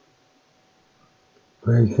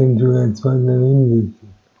vielleicht kann ich sogar 2 daneben sitzen.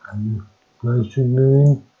 Also 2 Stück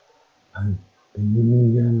daneben. Also dann gebe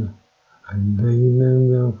ich gerne einen 3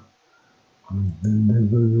 Gedanken drauf. Und dann das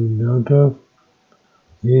so da drauf.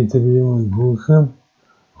 Jetzt habe ich immer eine Gurke.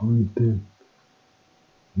 Und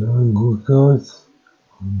noch ein Gurkenhaus.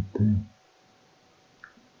 Und dann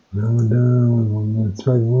haben wir da noch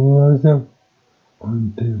 2 Gurkenhäuser.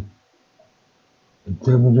 Und jetzt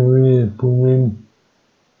habe ich schon wieder das Problem,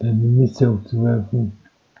 dann die Mist aufzuwerfen.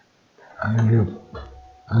 Also,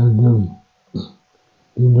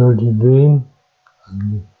 den sollte ich drehen.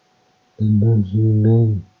 Also, den sollte ich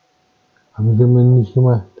drehen. Habe ich aber nicht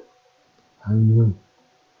gemacht. Also,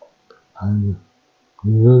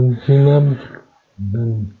 wir sollten es haben. Und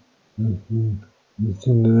dann ein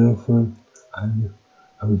bisschen drauf fahren. Also,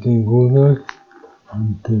 habe ich den Gurkenhaus.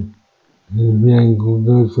 Und dann will ich ein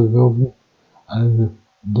Gurkenhaus verkaufen. Also,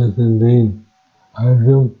 das dann drehen.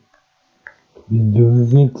 Also, wie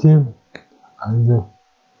geht's hier? Also,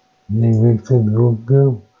 wir wechseln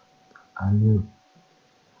Gurke. Also,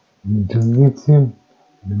 wie geht's hier?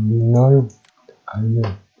 Dann wie neu. Also,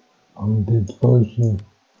 und jetzt baue ich ein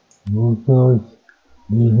Gurkenhaus.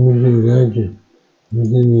 Ich muss in die Garage. Ich muss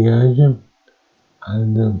in die Garage.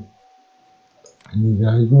 Also, in die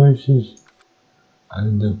Garage möchte ich.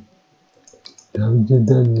 Also, da habe ich jetzt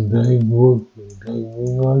dann die 3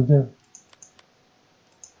 Gurkenhäuser.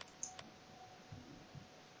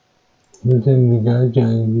 Ich muss in die Garage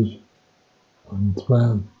eigentlich. Und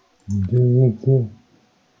zwar mit dem Wechsel.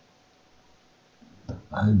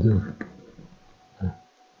 Also,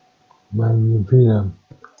 meine Fehler.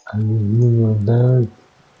 Also, ich muss noch da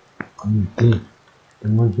und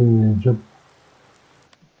dann muss ich in den Job.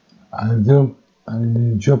 Also, an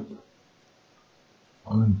den Job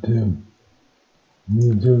Und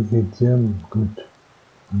wieso geht's ja gut.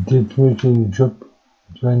 Und jetzt möchte ich den Job,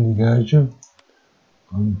 das war in die Garage.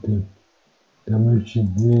 Und da möchte ich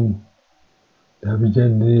sehen, da habe ich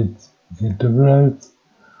dann jetzt Kartoffelholz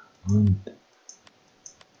und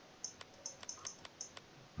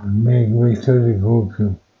mehr Gewächshäuser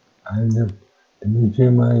Gurke. Also, da möchte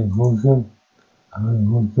ich mal eine Gurke, aber eine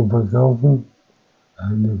Gurke verkaufen.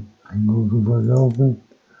 Also, eine Gurke verkaufen.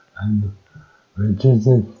 Also, welches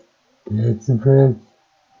ist der letzte Feld?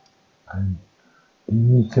 Also, die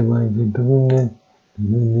nicht dabei Kartoffeln, die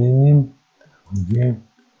wir nehmen. Okay.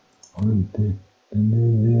 Und dann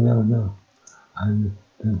nehmen wir den auch noch. Also,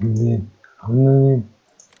 das wir den auch noch nehmen.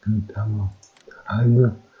 Gut, haben wir.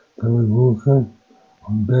 Also, da haben wir Gurke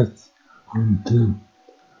und das. Und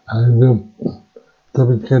also, da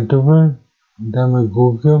habe ich Kartoffeln und da haben wir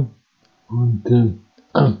Gurke und ich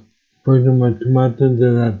wollte mal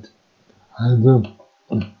Tomatensalat. Also,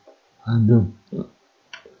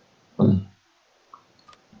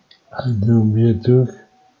 wieder zurück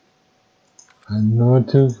an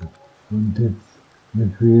Nordzug und jetzt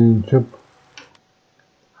mit für den Job.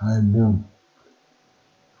 Also,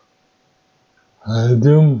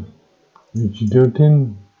 möchte ich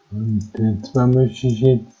dorthin und zwar möchte ich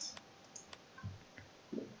jetzt,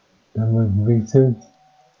 da haben wir gewechselt,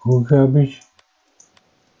 Gurke habe ich,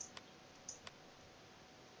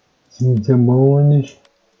 Sida brauchen wir nicht.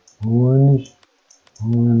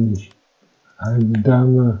 Also da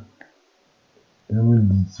haben wir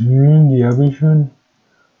die Zwiebeln, die habe ich schon.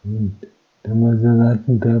 Und da haben wir Salat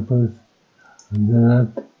und Peppers und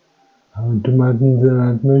Salat. Aber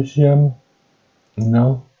Tomatensalat möchte ich haben.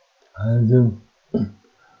 Genau. Also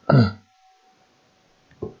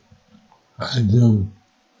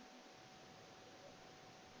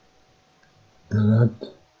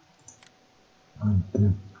Salat. Und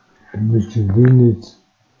dann möchte ich den jetzt,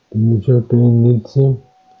 den ich auch den nutze.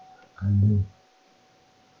 Also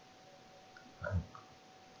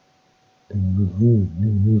den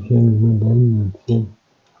will ich ja nicht mehr dann nutzen.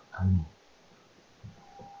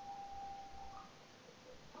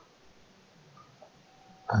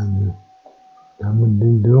 Also, da haben wir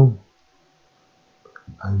den so.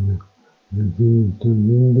 Also, wir sind zu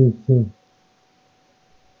Liste.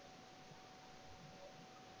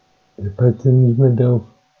 Der passt ja nicht mehr drauf.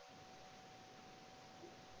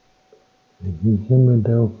 Der geht nicht mehr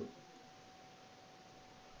drauf.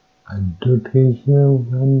 Also, dort kriege ich noch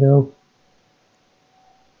einen drauf.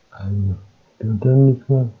 Also, dort dann nicht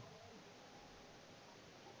mehr.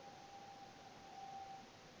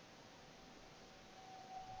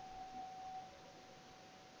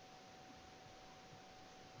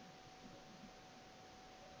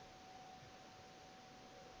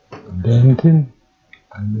 Und da hinten,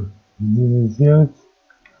 also, wie sieht das hier aus?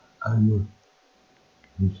 Also,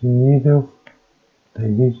 ich gehe nicht drauf. Da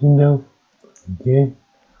gehe ich nicht drauf. Okay.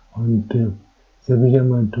 Und jetzt habe ich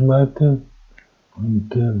einmal Tomate.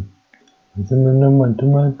 Und jetzt haben wir nochmal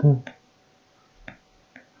Tomate.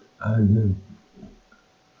 Also,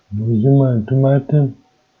 wo ist immer Tomate?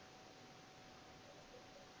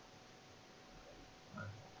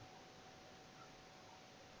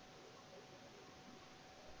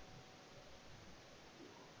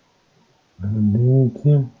 Und den jetzt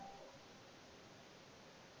hier.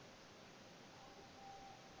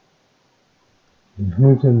 Ich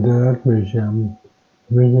muss einen Salatmilch haben.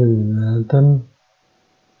 Ich möchte einen Salat haben.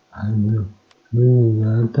 Also, ich will einen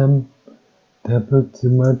Salat haben. Dafür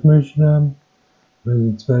Tomatmilch haben.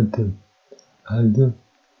 Und die zweite. Also,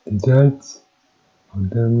 die Salz.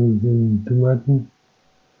 Und dann mit den Tomaten.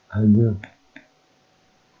 Also,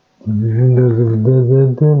 die sind also auf der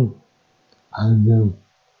Seite. Also,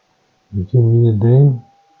 ich nehme wieder den.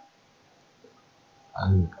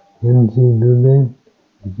 Also, wenn Sie nur den,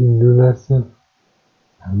 ich ihn nur lasse.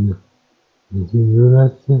 Also, ich ihn nur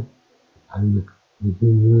lasse. Also, ich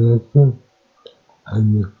ihn nur lasse.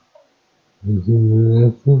 Also, ich ihn nur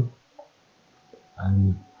lasse.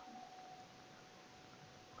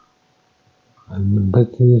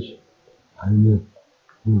 Passt nicht. Also,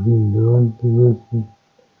 ich ihn nur lassen.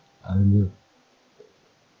 Also,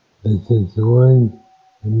 das ist jetzt rollen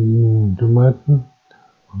mit den Tomaten.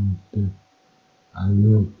 Und,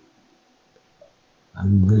 also, das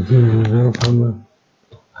sind die drauf haben.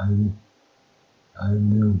 Also,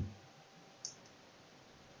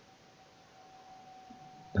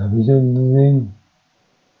 da habe ich dann gesehen.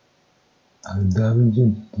 Also, da habe ich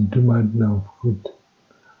jetzt die Tomaten auch gut.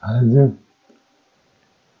 Also,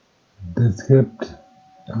 das gibt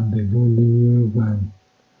und der Gute rein.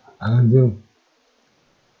 Also,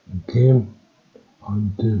 okay.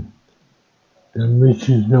 Und dann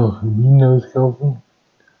möchte ich noch Wien auskaufen.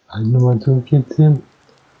 Also nochmal zurück jetzt hier,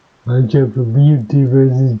 weil ich ja für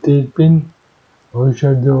Biodiversität bin, brauche ich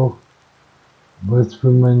also auch was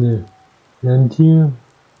für meine Landtiere.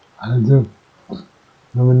 Also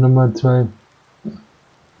haben wir nochmal zwei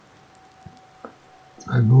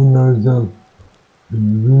Wohnhäuser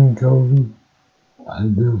in Wien kaufen.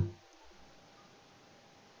 Also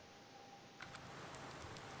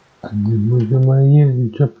ich muss ja mal hier in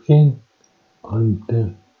den Job gehen und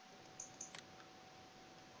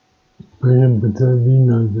bei dem bezahlen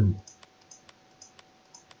Wohnhäuser.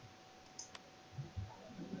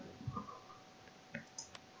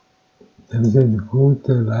 Das ist ja die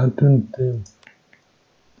große Salat und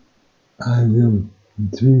also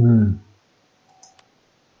Zwiebeln.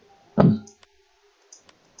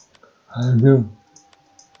 Also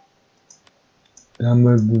da haben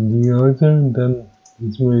wir die Häuser und dann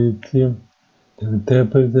ist mir jetzt hier der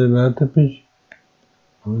Terpelsalatfisch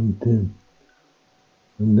und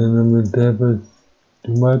dann haben wir Terpels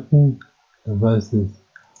Tomaten, da war es.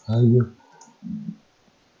 Also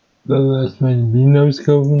dann erstmal ein Bienenhaus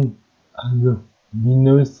kaufen, also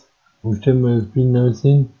Bienenhaus, wo stellen wir das Bienenhaus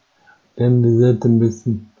hin, dann die Seite ein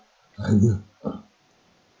bisschen, also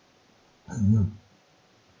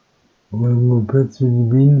wo haben wir Platz für die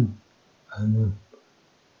Bienen, also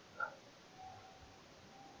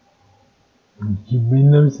und die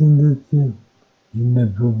Bienenhaus hinsetzen, in der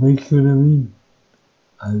Fabrik oder wie,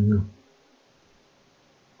 also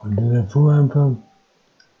und dann davor einfach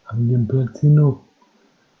haben den Platz hier noch,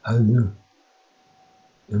 also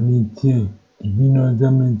damit hier die Bienenhäuser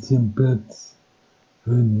haben jetzt hier einen Platz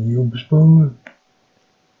für die Obstbäume.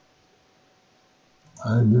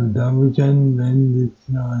 Also da habe ich einen, dann sitzt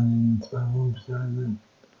noch an den zwei Obsthäusern.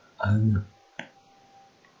 Also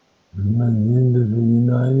muss man sehen, dass wir die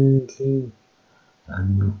noch einen kriegen.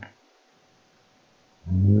 Also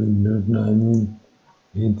wenn wir dort noch einen,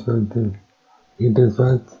 jetzt heute geht das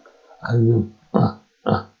was. Also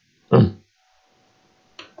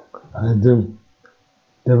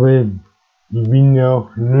dabei die Bienen ja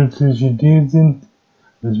auch nützliche Tiere sind,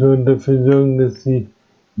 müssen wir dafür sorgen, dass sie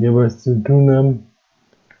hier was zu tun haben.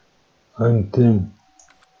 Und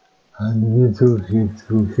also wir zurück jetzt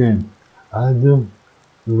gucken. Also,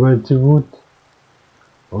 soweit so gut.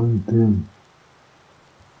 Und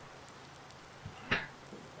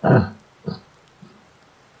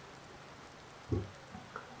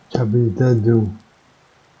ich habe jetzt also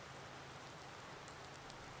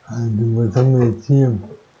was haben wir jetzt hier?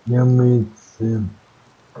 Hier haben wir jetzt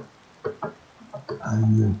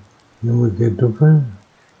also hier haben wir Kartoffeln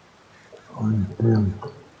und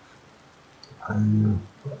also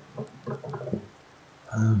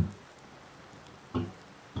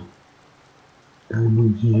da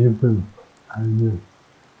muss ich schippen. Also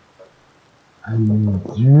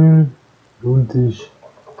Zwiebel lohnt sich,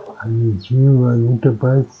 Zwiebel war ein guter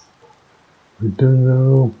Preis für 1000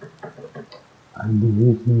 €. Also die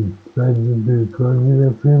nächsten 2 Quasi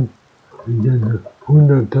dafür. Wenn ich also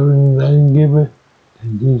 100.000 eingebe,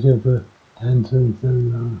 dann gehe ich aber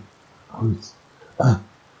 23.000 € aus.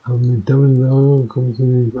 Aber mit 1.000 € kommst du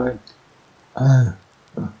nicht weit.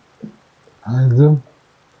 Also,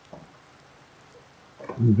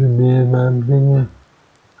 ich will mir mal anbringen.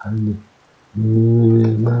 Also, nehmen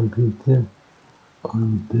wir mal Pizza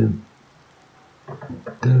und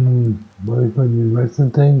dann brauche ich mal den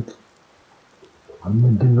Wassertank. Und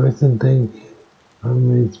mit dem Wassertank haben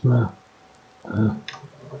wir jetzt mal,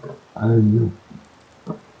 also,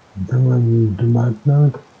 jetzt haben wir die Tomaten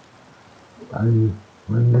aus. Also,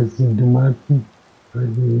 wann das die Tomaten? Ich weiß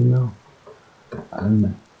nicht genau. Also,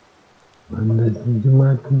 wann das die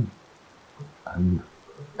Tomaten? Also,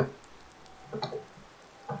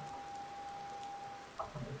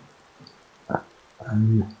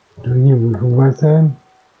 da hier wir schon Wasser rein.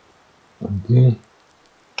 Okay.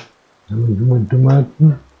 Dann haben wir schon mal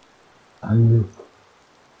Tomaten. Also,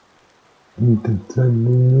 unter 20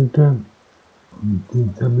 Minuten. Und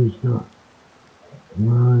jetzt habe ich noch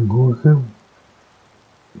mal Gurke.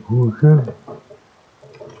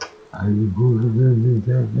 Also Gurke sollte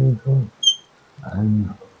sehr schnell kommen. Also,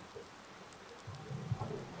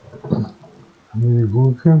 haben wir die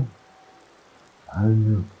Gurke.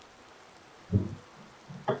 Also,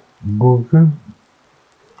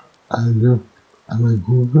 einmal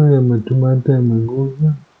Gurke, einmal Tomate, einmal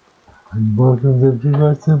Gurke. Dann braucht man sehr viel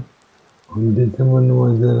Wasser. Und jetzt haben wir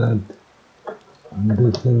nochmal Salat. Und das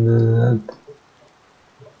ist der Salat.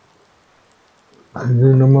 Also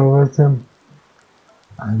nochmal Wasser.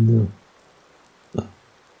 Also,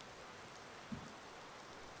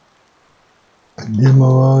 die haben wir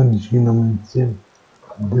auch nicht genommen.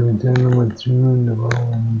 Und der wird ja nochmal Zwiebeln, da brauchen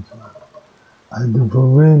wir nicht. Also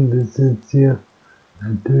verwenden das jetzt hier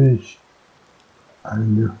natürlich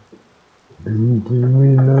eine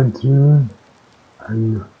Simulation,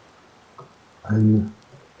 eine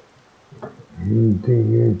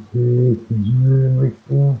integrierte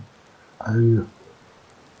Bewegung, eine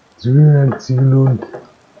Simulation und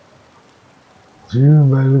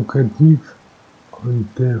Simulativ und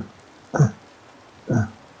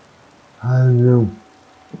also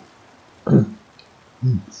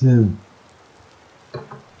jetzt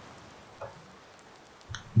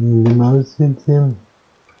die Maus jetzt hier,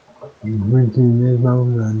 ich möchte ihn jetzt auch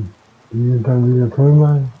dann wieder voll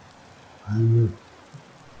machen, also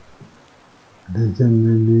das ist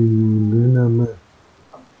dann die drin, aber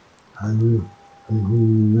also ich will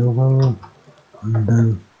die noch einmal und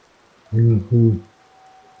dann irgendwie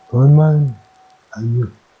voll machen, also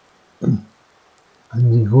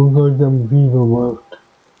an die Grundholz am Fieber braucht,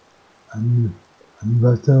 an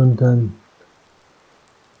Wasser und dann,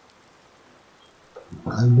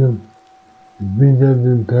 also ich bin ja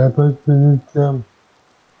den Treibhausbesitzer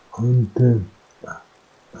und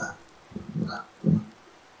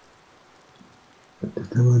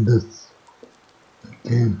jetzt haben wir das,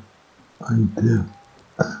 okay, und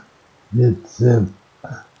jetzt ich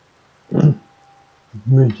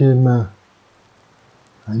möchte mal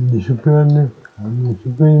eine Schublade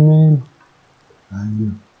nehmen,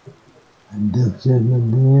 also das hier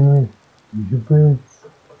nehmen, die Schublade,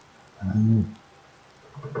 also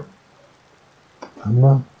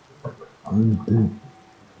Hammer und dann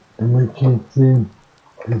möchte ich jetzt sehen,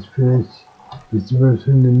 dass vielleicht ist über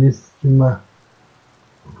so eine Liste gemacht,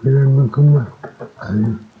 Fehler bekomme,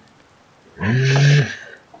 also das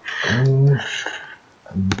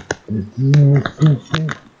ist nicht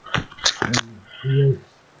wichtig, also vielleicht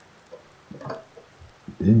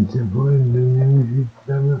den Zerfallen, dann nehme ich die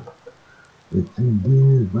Klammer, jetzt sind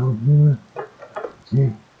die jetzt aufnehmen, okay,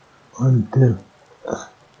 und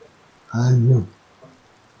also,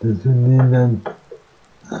 dass wir den dann,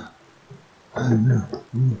 also,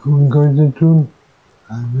 die Grundkurse tun,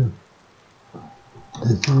 also,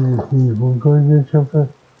 dass ich jetzt die Grundkurse schaffe,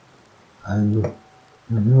 also,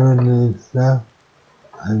 wir waren jetzt da,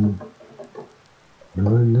 also, wir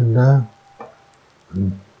waren da,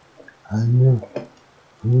 und also,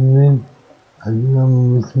 also noch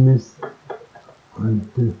ein bisschen Mist, und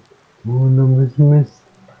wo noch ein bisschen Mist,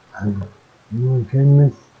 also, nur kein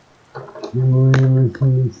Mist, hier wo wir ein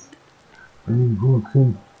bisschen Mist, bei den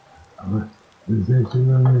Gurken, aber das heißt ja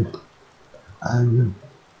noch nicht, also,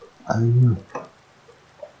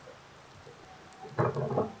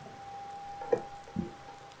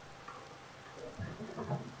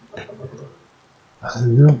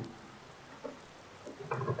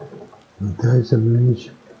 das heißt aber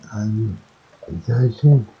nicht, also, das heißt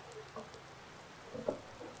nicht,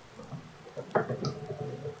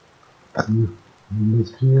 also, das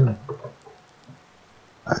hier,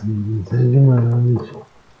 also, das heißt immer noch nicht,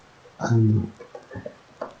 also,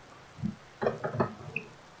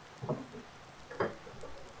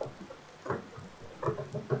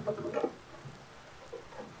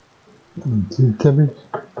 und jetzt habe ich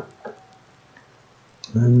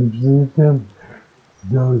meine Besucher,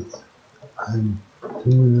 die aus einem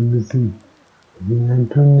zumindest ein bisschen die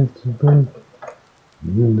Handtunnel zu tun,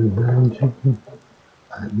 die will das einschicken,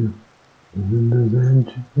 also, die will das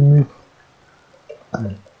einschicken nicht,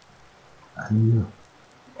 also,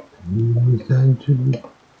 die muss einschicken,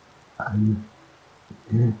 also,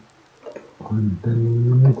 okay, und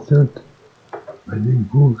dann will ich dort bei den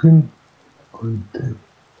Gurken und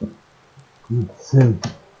gut, also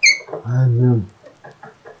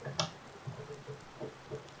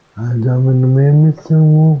haben wir noch mehr Mist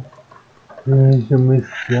irgendwo, welcher Mist,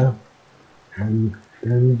 ja, dann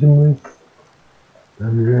welcher Mist,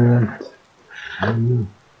 dann wird also,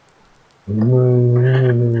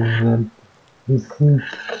 dann wissen,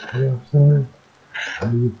 wie auch so,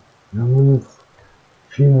 also, dann haben wir das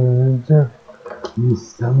 4 Minuten,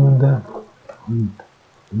 Mist haben wir da, und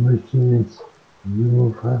wir möchten jetzt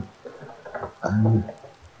Limo fahren, also,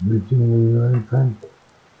 möchten wir fahren,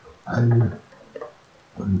 also,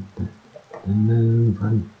 und dann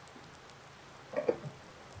irgendwann,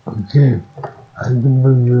 okay, also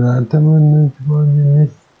Berater man nicht wollen wir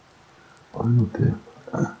nicht, und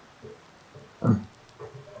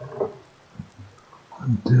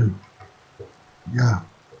ja,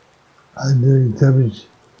 also jetzt habe ich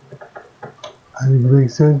eine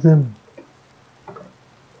Gewächshäuser,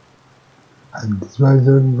 also 2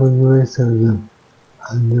 Sorten von Gewächshäuser,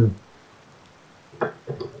 also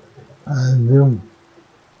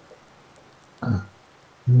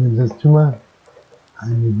wenn wir das tun mal,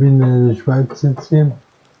 also ich bin in der Schweiz jetzt hier,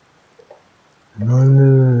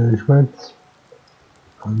 9 schwarz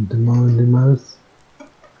und die Maus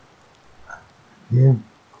hier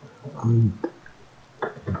und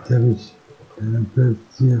jetzt habe ich dann Platz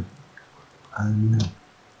hier eine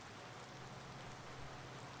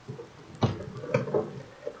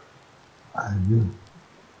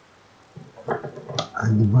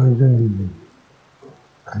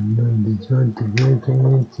Bewegung, die zweite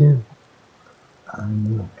Bewegung jetzt hier, das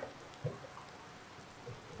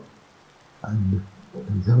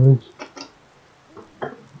habe ich,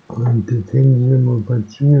 und jetzt hängen wir mal ein paar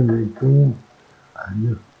Zwiebeln,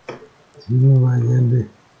 Zwiebelvariante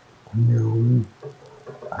und hier oben,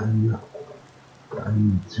 eine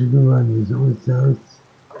Zwiebelvariante so ist aus,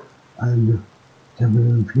 ich habe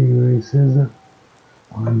dann 4 Gewächshäuser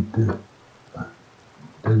und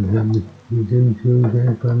dann habe ich die Genführung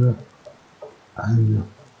einfach noch eine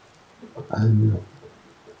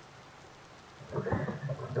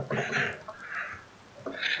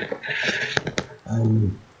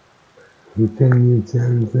wir können jetzt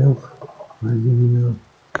alles auf, weiß ich genau,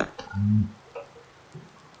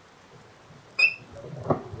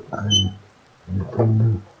 wir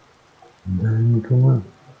können da hinkommen,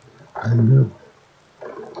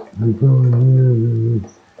 wir kommen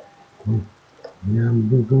hier, wir haben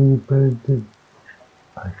bekommen gepaltet,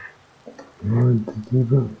 die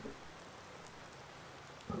Tiefe,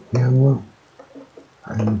 hier haben wir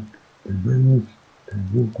gewöhnlich, das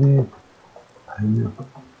ist hier, was haben wir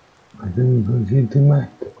von Sida gemacht,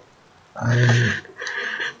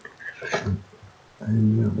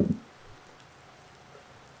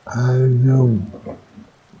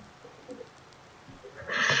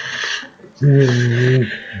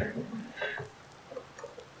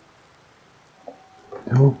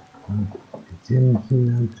 so, und jetzt hier nicht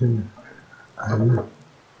hineinzünden,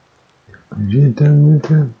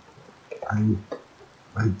 Budgetmütter,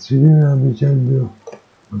 bei Zwiebeln habe ich also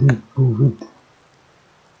dick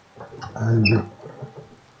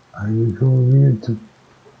kommen wir zu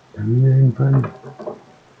der wieder hinfahren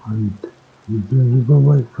und mit dem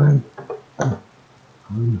Supermarkt fahren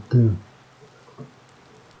und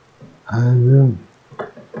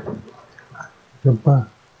super,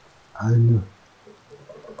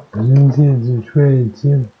 sind hier so schwer jetzt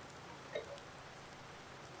hier.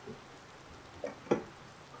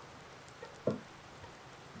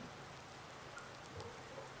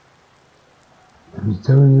 Ich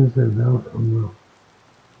glaube, das ist auch immer.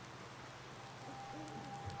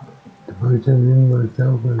 Du wolltest ja sehen, was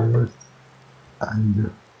auch oder was.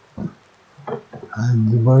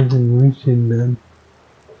 Du wolltest ein Mädchen dann.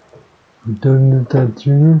 Und dann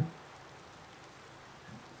dazu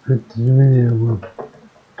 40 Milliarden.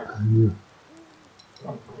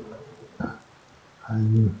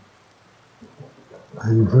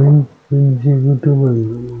 Also vorhin bin ich hier gut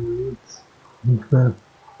rübergekommen, aber jetzt nicht mehr.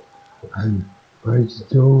 Weiß ich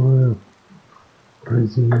so, oder?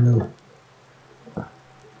 Weiß ich genau.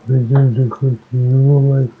 Wir sind so kurz in den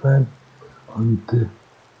Supermarkt fahren und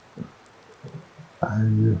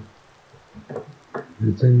wir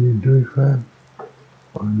sind hier durchfahren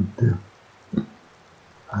und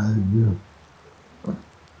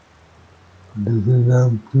das ist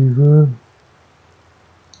auch Prüfer,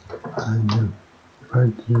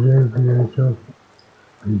 falls du sehr vielleicht auch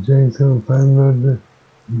mit 6 fahren würde,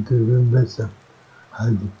 und das wird besser.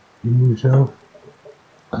 Die muss auf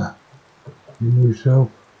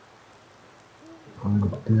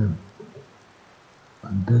und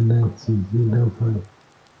dann hat sie davon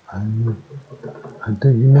hat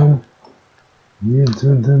er genommen, jetzt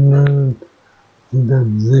wird er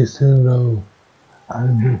 16 Euro.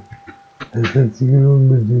 Das hat sie gelohnt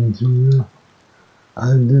mit den Zwiebeln.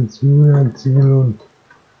 Die Zwiebeln hat sie gelohnt.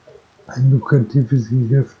 Ein lukratives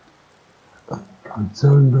Geschäft. Und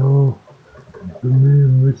 10 Euro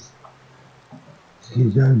bemühen müssen.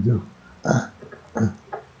 Ich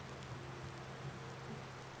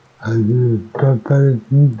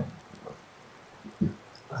Paletten,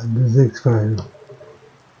 6 Pfeile.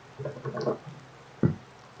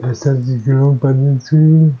 Das hat sich gelohnt bei den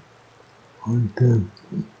Zwiebeln. Und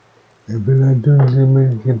der Beleidigung sie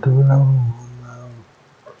mit Kartoffeln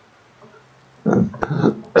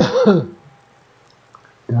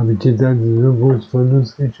da habe ich jetzt also so groß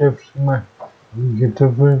Verlustgeschäft gemacht. Die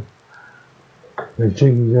Kartoffeln, da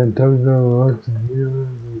schicke ich dann 1000 Euro raus und hier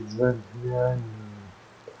 20 Jahre.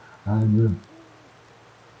 Also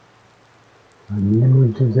hier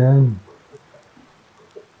muss ich sagen,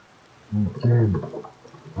 okay,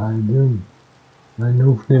 mein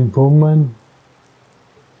Hof den Vormann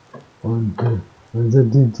und was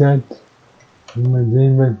hat die Zeit? Mal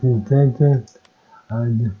sehen, was die Zeit hat.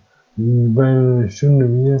 Also, bei einer Stunde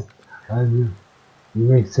wieder. Also,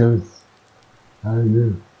 Gewächshaus.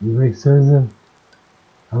 Also Gewächshäuser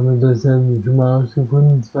haben wir das dann schon mal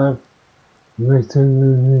ausgefunden, zwar Gewächshaus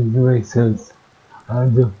ist nicht Gewächshaus.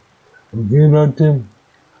 Also, okay Leute,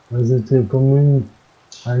 was ist hier von mir?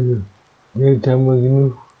 Also, Geld haben wir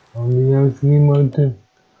genug, haben wir ausgegeben heute.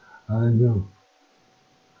 Also,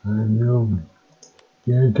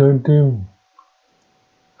 Geld heute.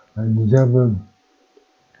 Also ich habe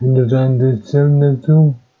 161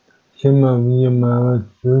 dazu. Ich habe mal wieder mal was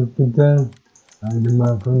zurückbezahlt. Also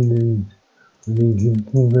mal von den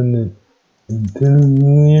Gipfeln von den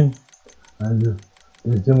Telefonieren. Also,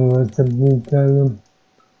 das ist immer was abgezahlt.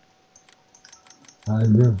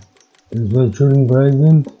 Also, das war schuldenfrei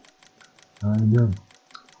sind. Also,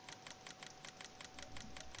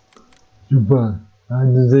 super.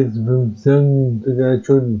 Also 56 sogar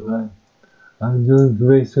schuldenfrei. Also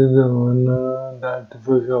Gewächshäuser und Daten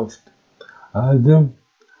verkauft. Also,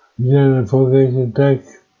 wieder ein erfolgreicher Tag.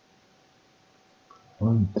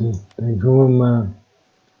 Und dann können wir mal ein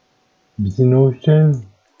bisschen hochstellen.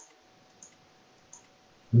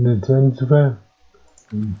 120 Uhr.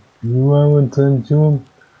 Nur um 20 Uhr.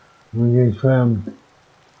 Und gleich Feierabend.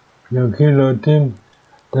 Ja, okay Leute,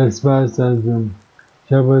 das war's also.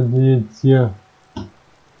 Ich habe also jetzt hier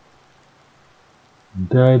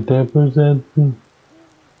 3 Teigbrötchen.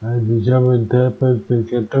 Also ich habe 3 Brötchen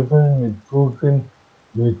Kartoffeln mit Gurken,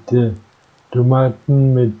 mit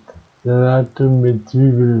Tomaten, mit Salat und mit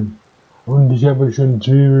Zwiebeln. Und ich habe schon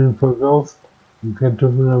Zwiebeln verkauft und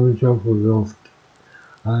Kartoffeln habe ich auch verkauft.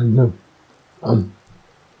 Also,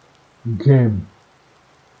 okay.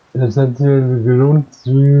 Das hat sich also gelohnt.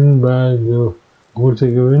 Zwiebeln war also großer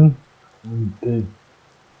Gewinn. Und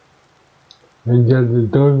wenn ich also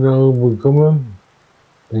 1000 Euro bekomme,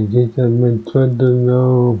 dann gehe ich dann mit 2000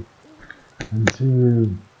 Euro an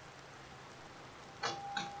Zwiebeln.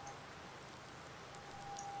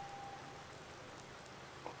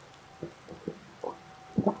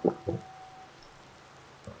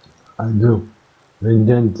 Also, wenn ich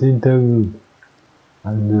dann 10.000,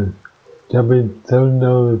 also ich habe jetzt 1000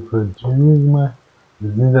 Euro für Zwiebeln gemacht.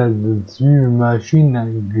 Das sind also Zwiebelmaschinen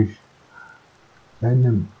eigentlich.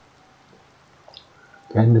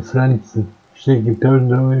 Keine Pflanzen. Ich stecke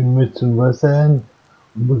 1000 Euro in Mütze und Wasser ein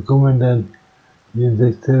und bekomme dann hier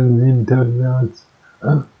 6.000, 7.000 aus.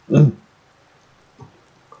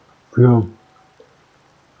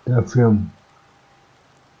 Dafür.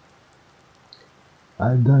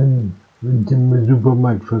 Also dann, wenn ich im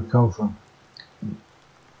Supermarkt verkaufe.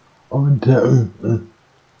 Und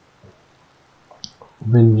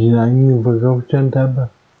wenn ich einen eigenen Verkaufsstand habe,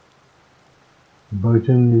 brauche ich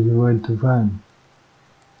dann nicht so weit zu fahren.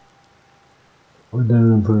 Oder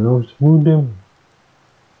eine Verkaufsbude.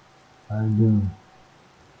 Also,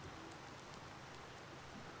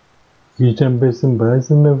 kriege am besten Preis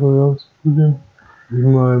in der Verkaufsbude. Ich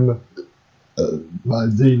mal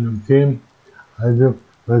sehen, okay. Also,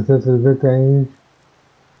 was ist das Wetter eigentlich?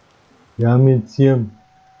 Wir haben jetzt hier,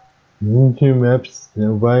 wir sind hier im Herbst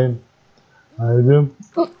dabei. Also,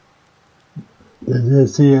 das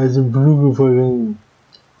erste Jahr ist im Fluge vergangen,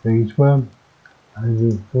 sag ich mal.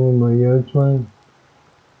 Also, gucken wir mal hier ausmalen.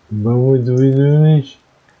 Den bauen wir sowieso nicht.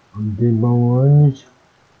 Und den bauen wir auch nicht.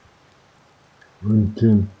 Und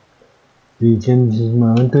die kann sich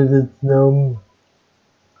mal untersetzen da oben.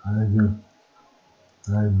 Also,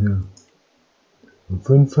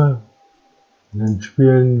 5er. Und dann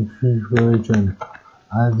spielen viel für euch an.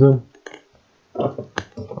 Also,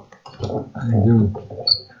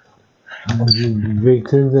 die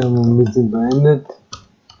Wechsel haben wir ein bisschen verändert.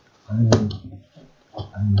 Also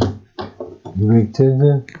die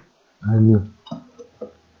Wechsel, also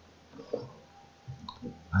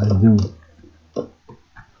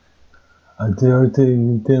heute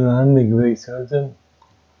gibt es noch andere Gewächshäuser.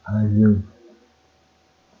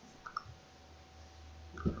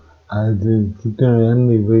 Also es gibt noch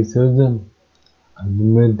andere Gewächshäuser. Also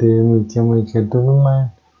mit kann man Kartoffeln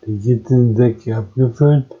machen. Die gibt es in Säcke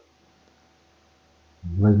abgefüllt.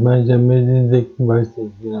 Was mache ich dann mit den Säcken, weiß ich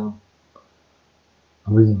nicht genau.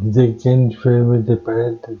 Aber die Säcke kann ich vielleicht mit der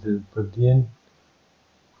Palette transportieren.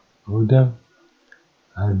 Oder?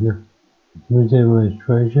 Also, ich muss ja mal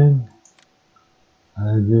speichern.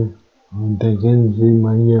 Also, und dann können Sie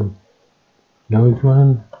mal hier laut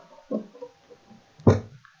machen.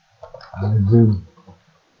 Also,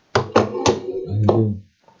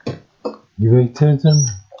 die Wegzeiten.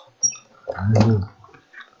 Also,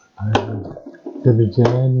 der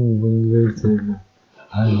Bescheiden von die Wegzeiten.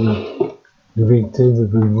 Also, die Wegzeiten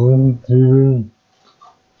von Gurken, Zwiebeln.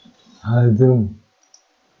 Also,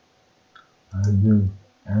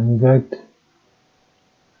 Erlengrat.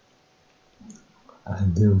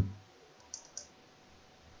 Also